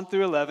 Genesis 1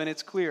 through 11,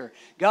 it's clear.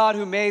 God,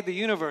 who made the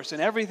universe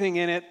and everything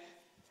in it,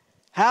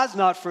 has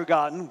not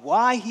forgotten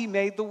why he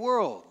made the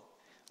world,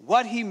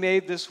 what he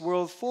made this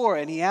world for,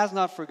 and he has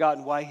not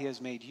forgotten why he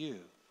has made you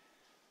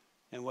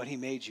and what he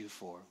made you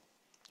for.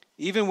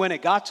 Even when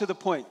it got to the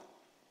point,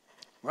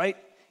 right,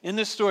 in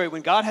this story,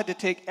 when God had to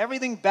take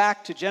everything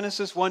back to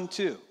Genesis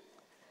 1-2,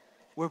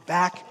 we're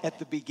back at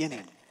the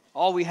beginning.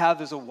 All we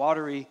have is a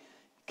watery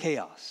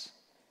chaos.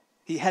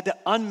 He had to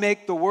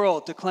unmake the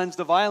world to cleanse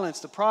the violence,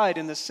 the pride,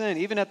 and the sin.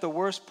 Even at the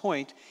worst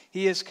point,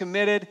 he is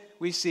committed,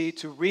 we see,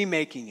 to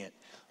remaking it,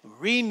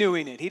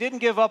 renewing it. He didn't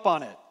give up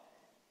on it,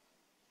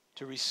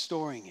 to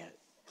restoring it,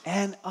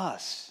 and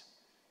us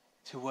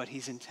to what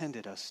he's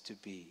intended us to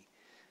be.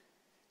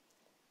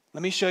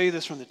 Let me show you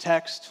this from the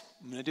text.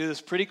 I'm going to do this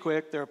pretty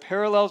quick. There are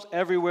parallels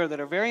everywhere that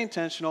are very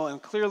intentional,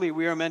 and clearly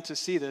we are meant to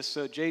see this.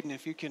 So, Jaden,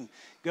 if you can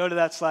go to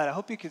that slide, I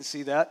hope you can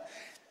see that.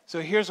 So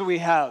here's what we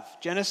have.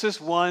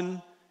 Genesis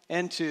 1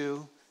 and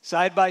 2,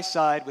 side by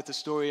side with the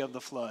story of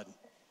the flood.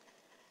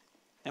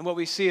 And what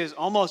we see is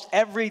almost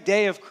every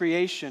day of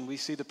creation, we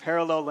see the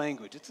parallel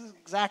language. It's the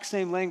exact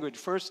same language.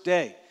 First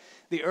day,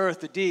 the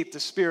earth, the deep, the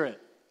spirit.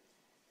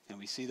 And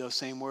we see those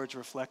same words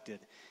reflected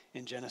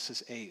in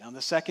Genesis 8. On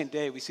the second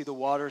day, we see the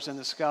waters and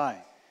the sky.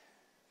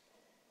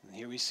 And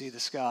here we see the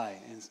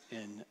sky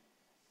in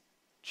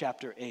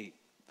chapter 8.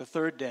 The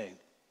third day,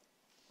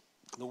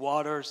 the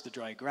waters, the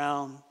dry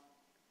ground,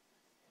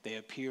 they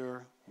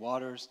appear.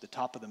 Waters, the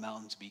top of the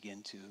mountains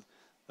begin to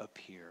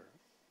appear.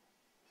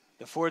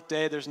 The fourth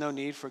day, there's no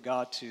need for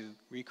God to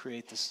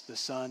recreate the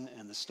sun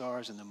and the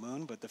stars and the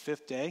moon. But the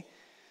fifth day,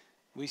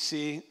 we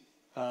see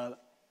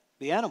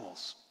the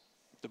animals,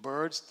 the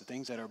birds, the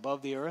things that are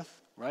above the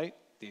earth, right?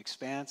 The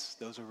expanse,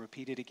 those are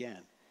repeated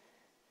again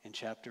in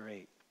chapter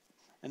 8.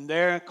 And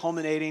there,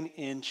 culminating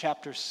in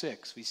chapter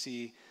 6, we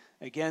see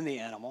again the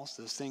animals,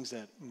 those things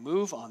that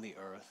move on the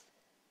earth.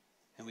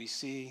 And we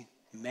see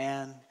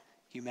man,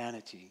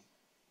 humanity.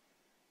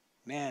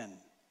 Man,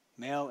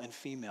 male and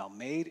female,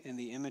 made in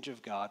the image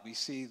of God. We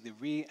see the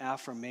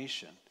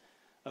reaffirmation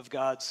of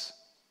God's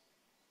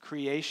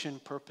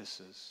creation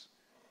purposes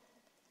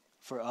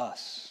for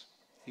us,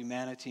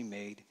 humanity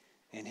made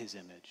in his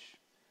image.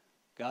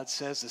 God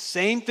says the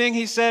same thing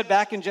he said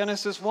back in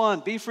Genesis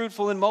 1, be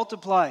fruitful and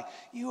multiply.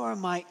 You are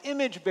my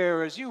image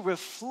bearers. You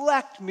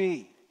reflect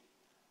me.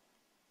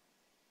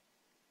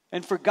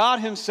 And for God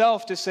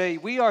himself to say,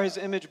 we are his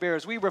image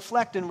bearers. We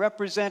reflect and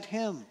represent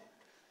him.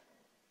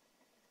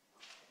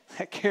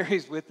 That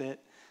carries with it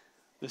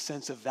the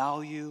sense of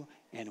value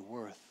and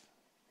worth.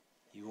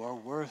 You are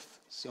worth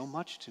so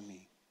much to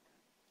me.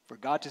 For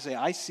God to say,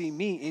 I see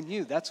me in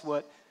you, that's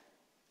what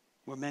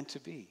we're meant to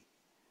be.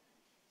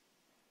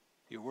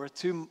 You're worth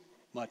too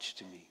much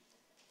to me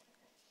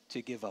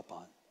to give up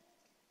on.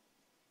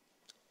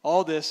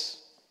 All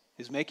this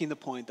is making the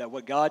point that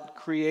what God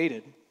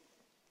created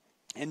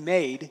and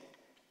made,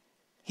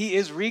 he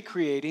is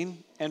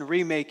recreating and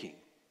remaking.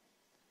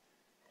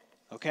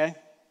 Okay?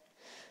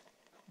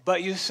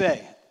 But you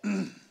say,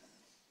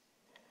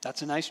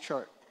 that's a nice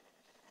chart.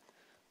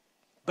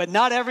 But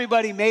not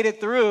everybody made it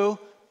through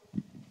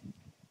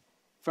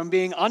from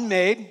being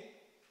unmade,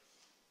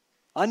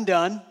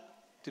 undone,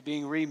 to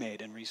being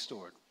remade and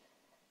restored.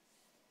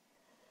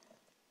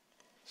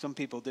 Some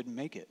people didn't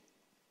make it.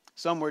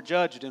 Some were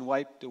judged and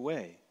wiped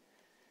away.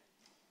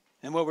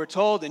 And what we're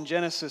told in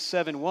Genesis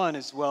 7:1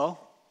 is, well,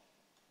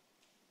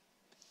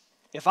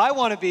 if I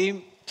want to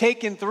be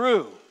taken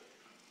through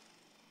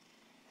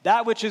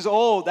that which is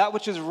old, that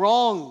which is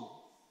wrong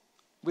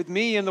with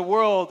me in the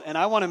world, and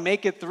I want to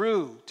make it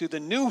through to the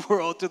new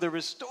world, to the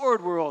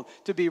restored world,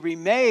 to be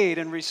remade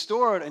and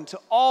restored and to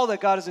all that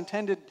God has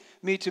intended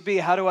me to be,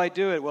 how do I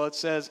do it? Well, it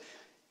says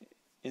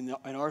in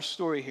our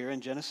story here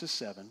in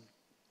Genesis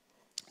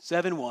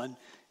 7:1,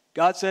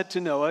 God said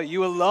to Noah,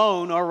 you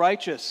alone are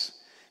righteous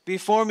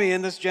before me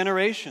in this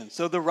generation.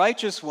 So the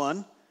righteous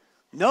one,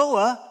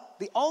 Noah,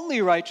 the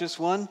only righteous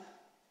one,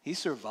 he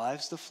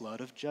survives the flood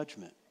of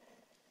judgment.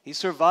 He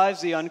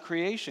survives the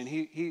uncreation.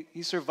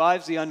 He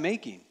survives the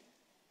unmaking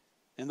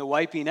and the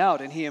wiping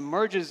out. And he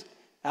emerges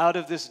out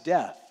of this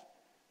death,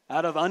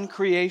 out of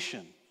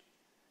uncreation,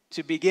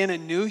 to begin a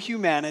new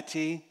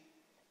humanity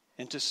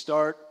and to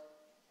start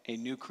a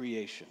new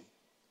creation.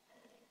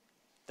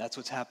 That's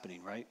what's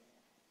happening, right?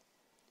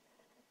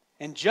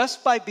 And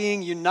just by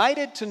being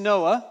united to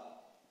Noah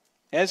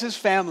as his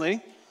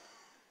family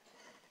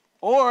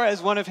or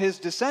as one of his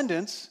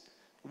descendants,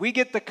 we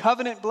get the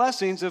covenant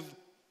blessings of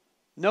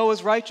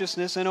Noah's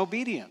righteousness and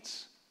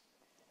obedience.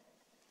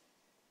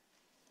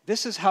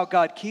 This is how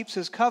God keeps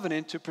his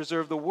covenant to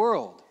preserve the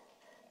world.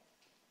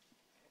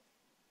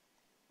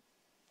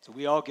 So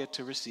we all get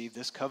to receive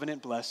this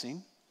covenant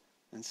blessing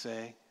and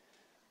say,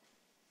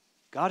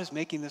 God is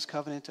making this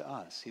covenant to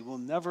us. He will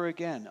never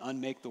again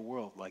unmake the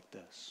world like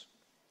this.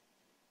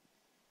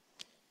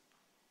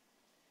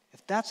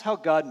 If that's how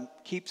God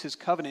keeps his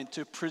covenant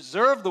to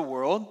preserve the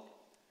world,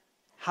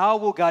 how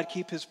will God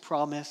keep his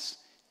promise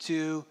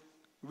to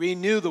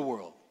renew the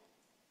world?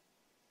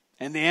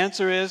 And the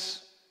answer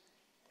is,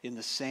 in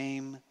the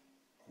same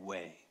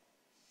way.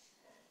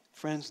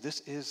 Friends,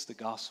 this is the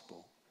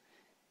gospel.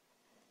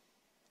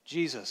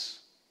 Jesus,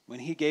 when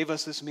he gave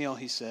us this meal,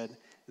 he said,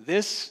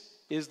 this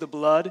is the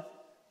blood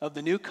of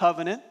the new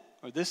covenant,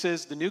 or this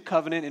is the new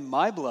covenant in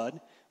my blood,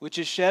 which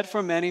is shed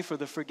for many for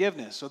the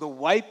forgiveness, or the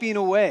wiping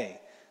away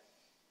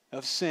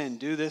of sin.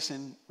 Do this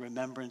in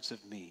remembrance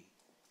of me.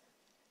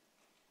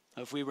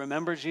 If we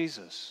remember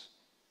Jesus,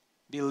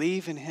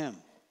 believe in him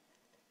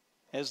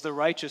as the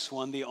righteous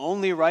one, the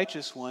only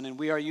righteous one, and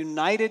we are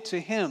united to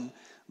him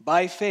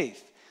by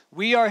faith.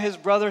 We are his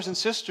brothers and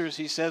sisters,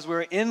 he says.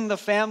 We're in the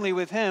family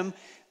with him.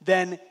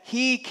 Then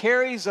he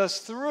carries us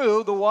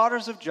through the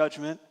waters of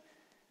judgment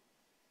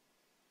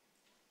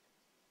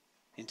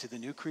into the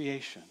new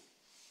creation.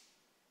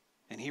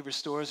 And he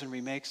restores and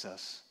remakes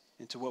us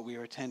into what we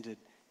are intended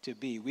to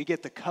be. We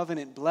get the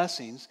covenant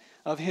blessings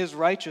of his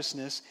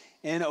righteousness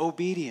and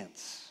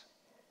obedience.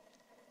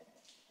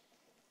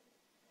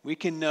 We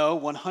can know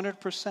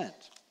 100%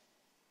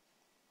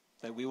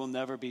 that we will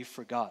never be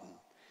forgotten.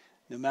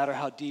 no matter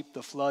how deep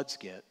the floods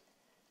get,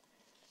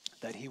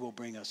 that he will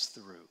bring us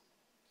through.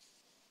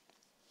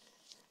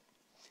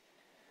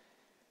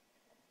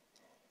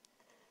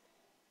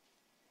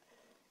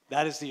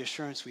 That is the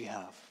assurance we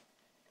have,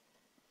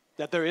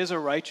 that there is a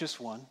righteous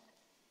one.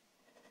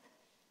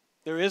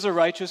 There is a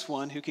righteous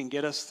one who can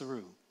get us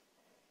through.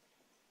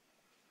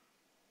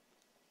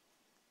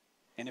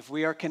 And if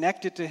we are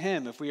connected to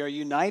him, if we are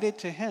united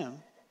to him,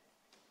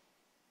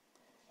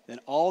 then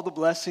all the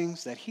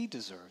blessings that he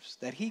deserves,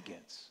 that he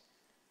gets,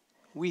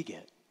 we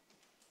get,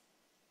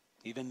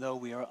 even though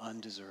we are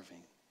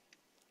undeserving.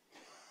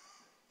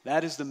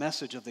 That is the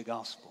message of the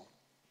gospel.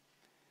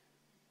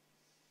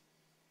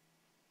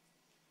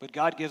 But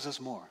God gives us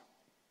more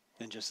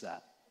than just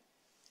that.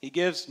 He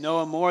gives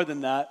Noah more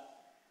than that,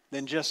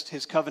 than just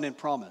his covenant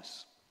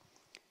promise.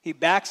 He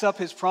backs up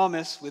his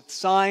promise with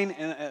sign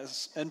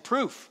and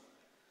proof.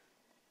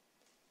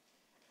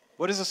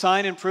 What is a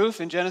sign and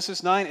proof in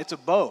Genesis 9? It's a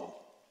bow,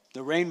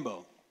 the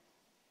rainbow.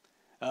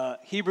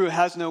 Hebrew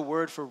has no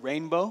word for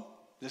rainbow.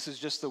 This is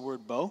just the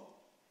word bow.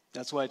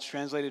 That's why it's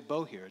translated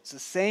bow here. It's the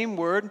same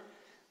word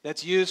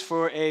that's used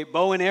for a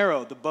bow and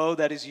arrow, the bow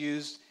that is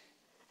used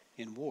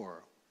in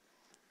war.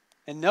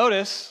 And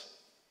notice,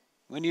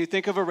 when you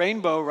think of a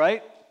rainbow,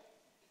 right?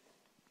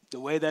 The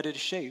way that it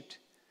is shaped,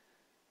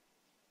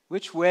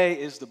 which way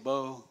is the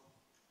bow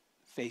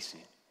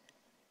facing?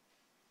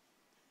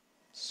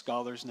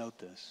 Scholars note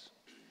this,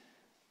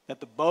 that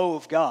the bow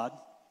of God,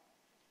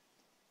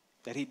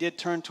 that he did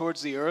turn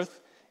towards the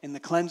earth in the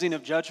cleansing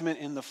of judgment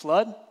in the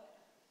flood,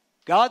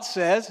 God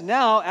says,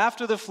 now,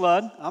 after the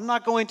flood, I'm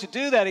not going to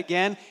do that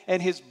again,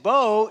 and his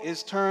bow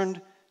is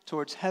turned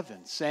towards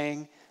heaven,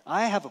 saying,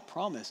 I have a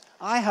promise,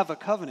 I have a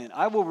covenant,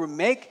 I will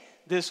remake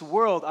this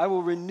world, I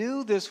will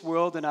renew this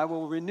world, and I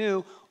will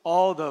renew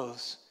all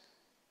those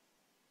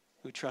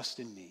who trust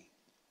in me.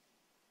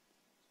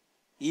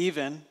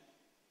 Even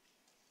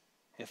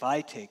if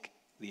I take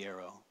the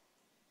arrow,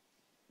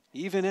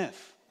 even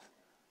if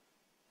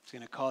it's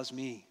going to cause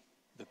me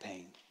the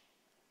pain,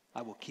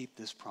 I will keep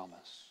this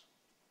promise.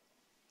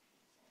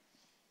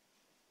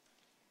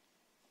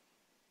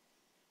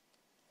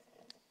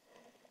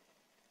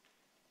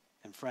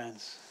 And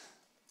friends,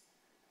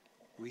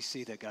 we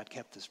see that God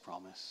kept this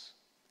promise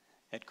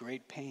at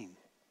great pain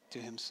to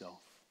himself.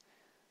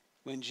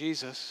 When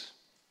Jesus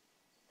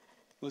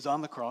was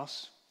on the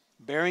cross,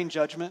 bearing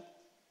judgment,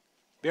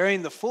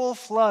 bearing the full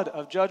flood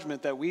of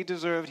judgment that we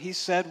deserved, he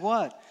said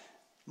what?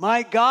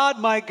 My God,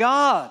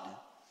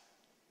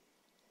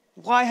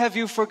 why have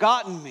you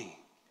forgotten me?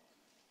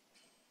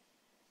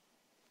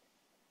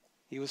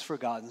 He was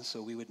forgotten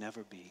so we would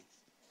never be.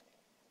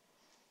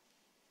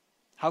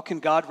 How can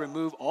God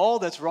remove all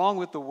that's wrong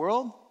with the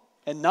world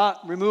and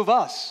not remove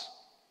us?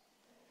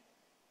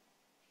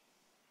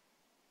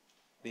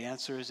 The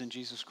answer is in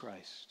Jesus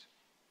Christ.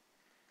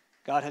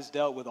 God has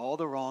dealt with all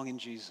the wrong in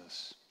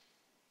Jesus.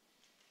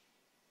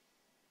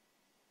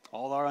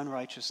 All our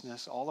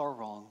unrighteousness, all our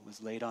wrong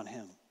was laid on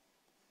him,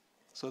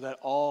 so that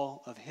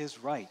all of his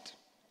right,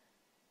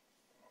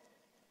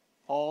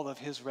 all of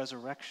his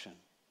resurrection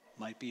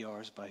might be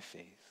ours by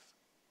faith.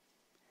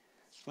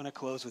 I just want to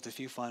close with a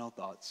few final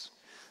thoughts.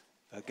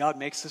 God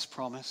makes this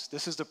promise.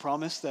 This is the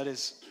promise that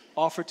is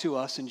offered to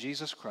us in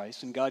Jesus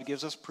Christ, and God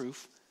gives us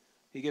proof.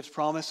 He gives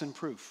promise and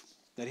proof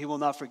that he will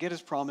not forget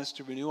his promise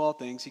to renew all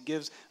things. He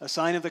gives a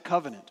sign of the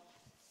covenant,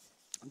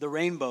 the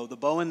rainbow, the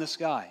bow in the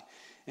sky.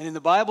 And in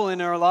the Bible, in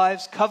our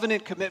lives,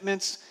 covenant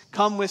commitments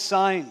come with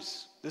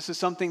signs. This is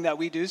something that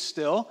we do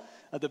still.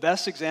 The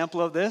best example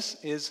of this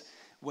is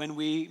when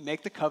we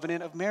make the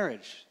covenant of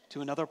marriage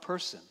to another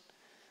person.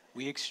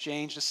 We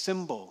exchange a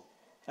symbol,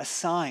 a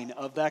sign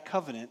of that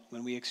covenant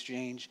when we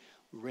exchange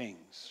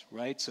rings,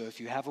 right? So if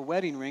you have a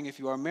wedding ring, if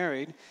you are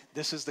married,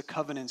 this is the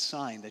covenant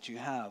sign that you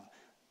have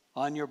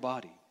on your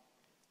body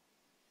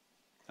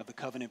of the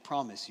covenant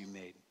promise you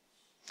made.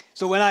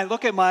 So when I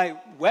look at my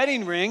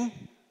wedding ring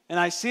and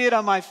I see it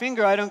on my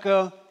finger, I don't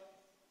go,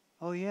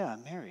 oh yeah,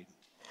 I'm married.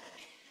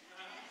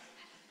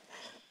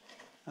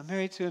 I'm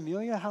married to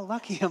Amelia? How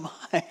lucky am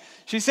I?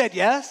 She said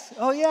yes?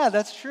 Oh yeah,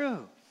 that's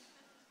true.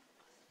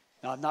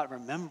 Now, I'm not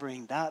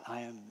remembering that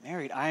I am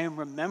married. I am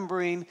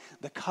remembering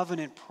the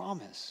covenant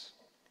promise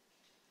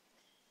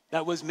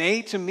that was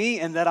made to me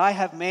and that I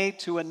have made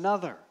to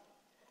another.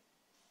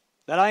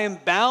 That I am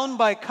bound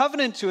by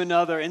covenant to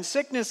another in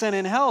sickness and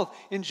in health,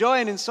 in joy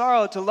and in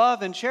sorrow, to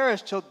love and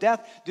cherish till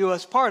death do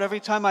us part. Every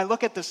time I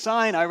look at the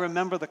sign, I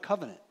remember the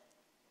covenant.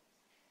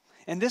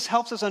 And this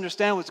helps us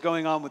understand what's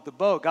going on with the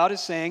bow. God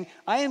is saying,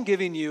 I am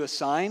giving you a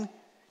sign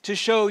to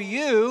show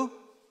you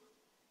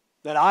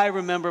that I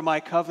remember my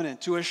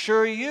covenant, to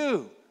assure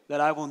you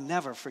that I will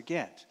never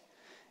forget.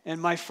 And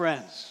my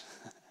friends,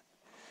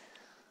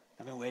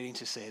 I've been waiting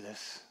to say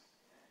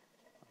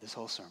this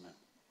whole sermon.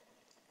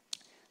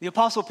 The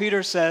Apostle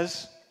Peter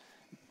says,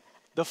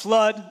 the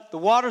flood, the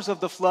waters of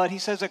the flood, he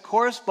says it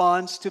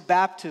corresponds to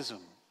baptism.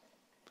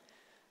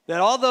 That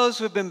all those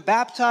who have been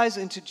baptized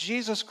into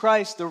Jesus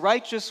Christ, the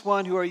righteous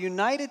one, who are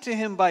united to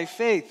him by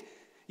faith,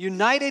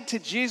 united to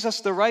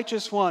Jesus, the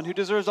righteous one, who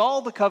deserves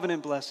all the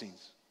covenant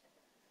blessings,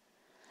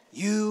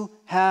 You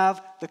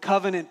have the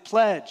covenant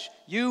pledge.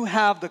 You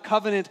have the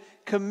covenant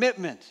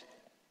commitment.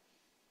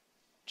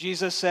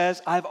 Jesus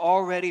says, I've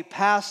already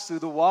passed through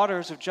the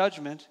waters of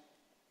judgment.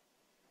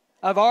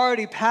 I've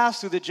already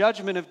passed through the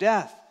judgment of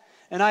death.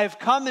 And I have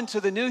come into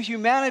the new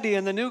humanity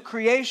and the new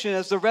creation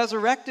as the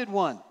resurrected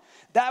one.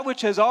 That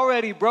which has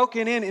already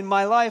broken in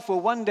my life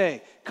will one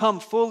day come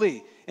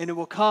fully, and it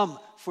will come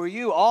for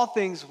you. All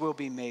things will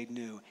be made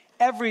new.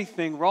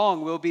 Everything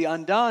wrong will be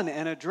undone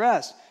and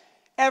addressed.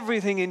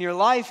 Everything in your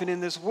life and in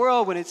this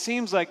world, when it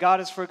seems like God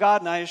has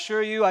forgotten, I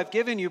assure you, I've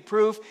given you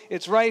proof.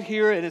 It's right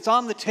here, and it's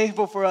on the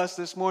table for us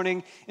this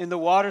morning in the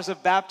waters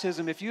of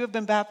baptism. If you have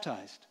been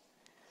baptized,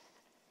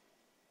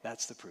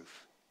 that's the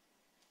proof.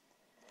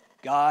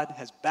 God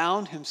has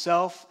bound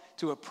himself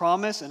to a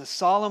promise and a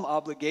solemn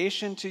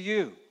obligation to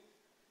you.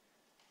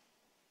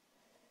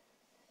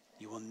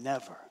 You will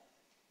never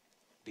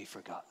be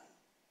forgotten.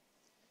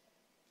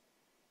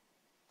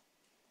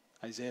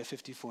 Isaiah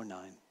 54:9.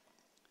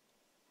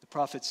 The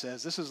prophet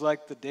says, this is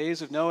like the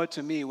days of Noah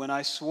to me, when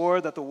I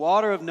swore that the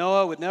water of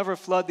Noah would never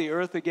flood the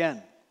earth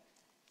again.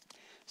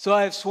 So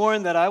I have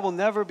sworn that I will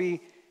never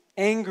be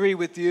angry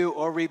with you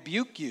or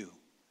rebuke you.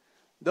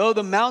 Though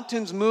the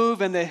mountains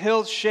move and the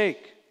hills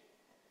shake,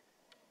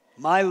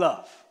 my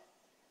love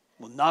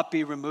will not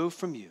be removed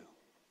from you,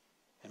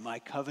 and my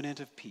covenant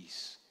of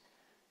peace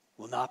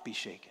will not be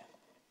shaken,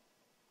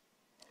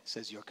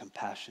 says your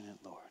compassionate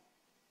Lord.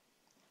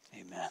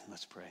 Amen.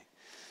 Let's pray.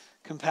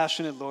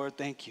 Compassionate Lord,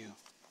 thank you.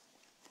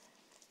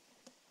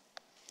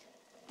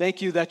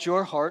 Thank you that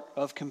your heart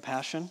of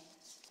compassion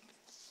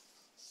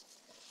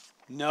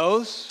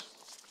knows,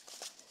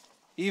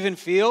 even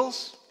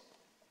feels,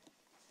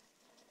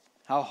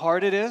 how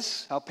hard it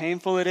is, how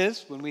painful it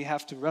is when we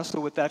have to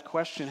wrestle with that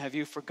question, have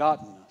you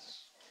forgotten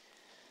us?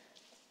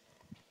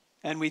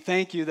 And we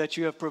thank you that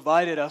you have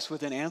provided us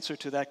with an answer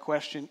to that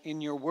question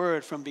in your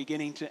word from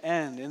beginning to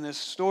end, in this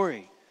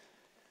story,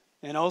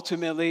 and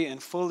ultimately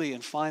and fully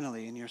and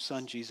finally in your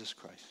Son, Jesus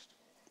Christ.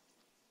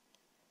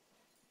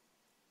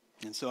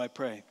 And so I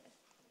pray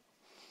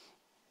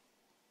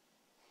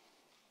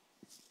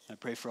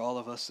for all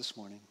of us this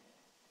morning,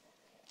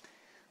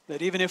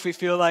 that even if we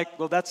feel like,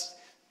 well, that's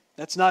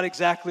not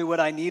exactly what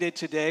I needed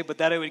today, but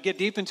that it would get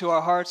deep into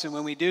our hearts, and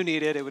when we do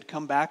need it, it would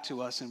come back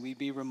to us, and we'd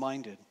be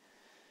reminded,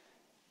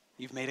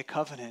 you've made a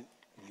covenant,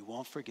 and you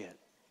won't forget.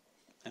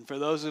 And for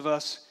those of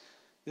us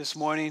this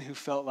morning who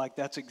felt like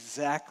that's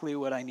exactly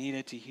what I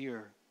needed to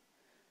hear,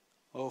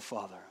 oh,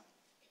 Father,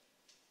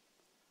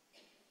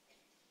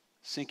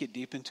 sink it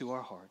deep into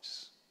our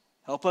hearts.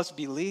 Help us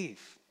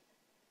believe.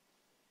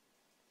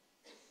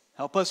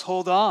 Help us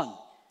hold on.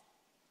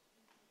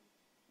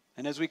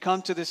 And as we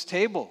come to this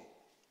table,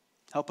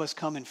 help us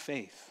come in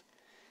faith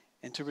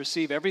and to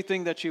receive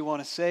everything that you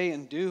want to say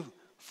and do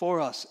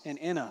for us and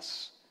in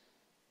us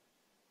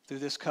through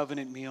this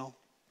covenant meal,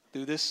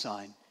 through this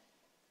sign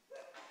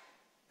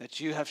that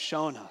you have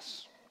shown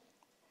us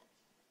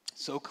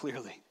so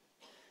clearly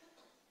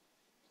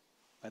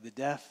by the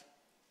death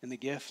and the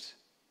gift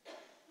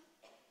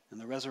and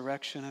the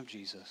resurrection of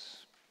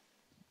Jesus,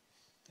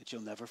 that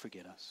you'll never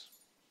forget us.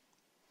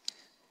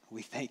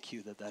 We thank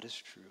you that that is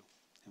true,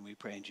 and we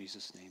pray in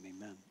Jesus' name,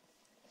 amen.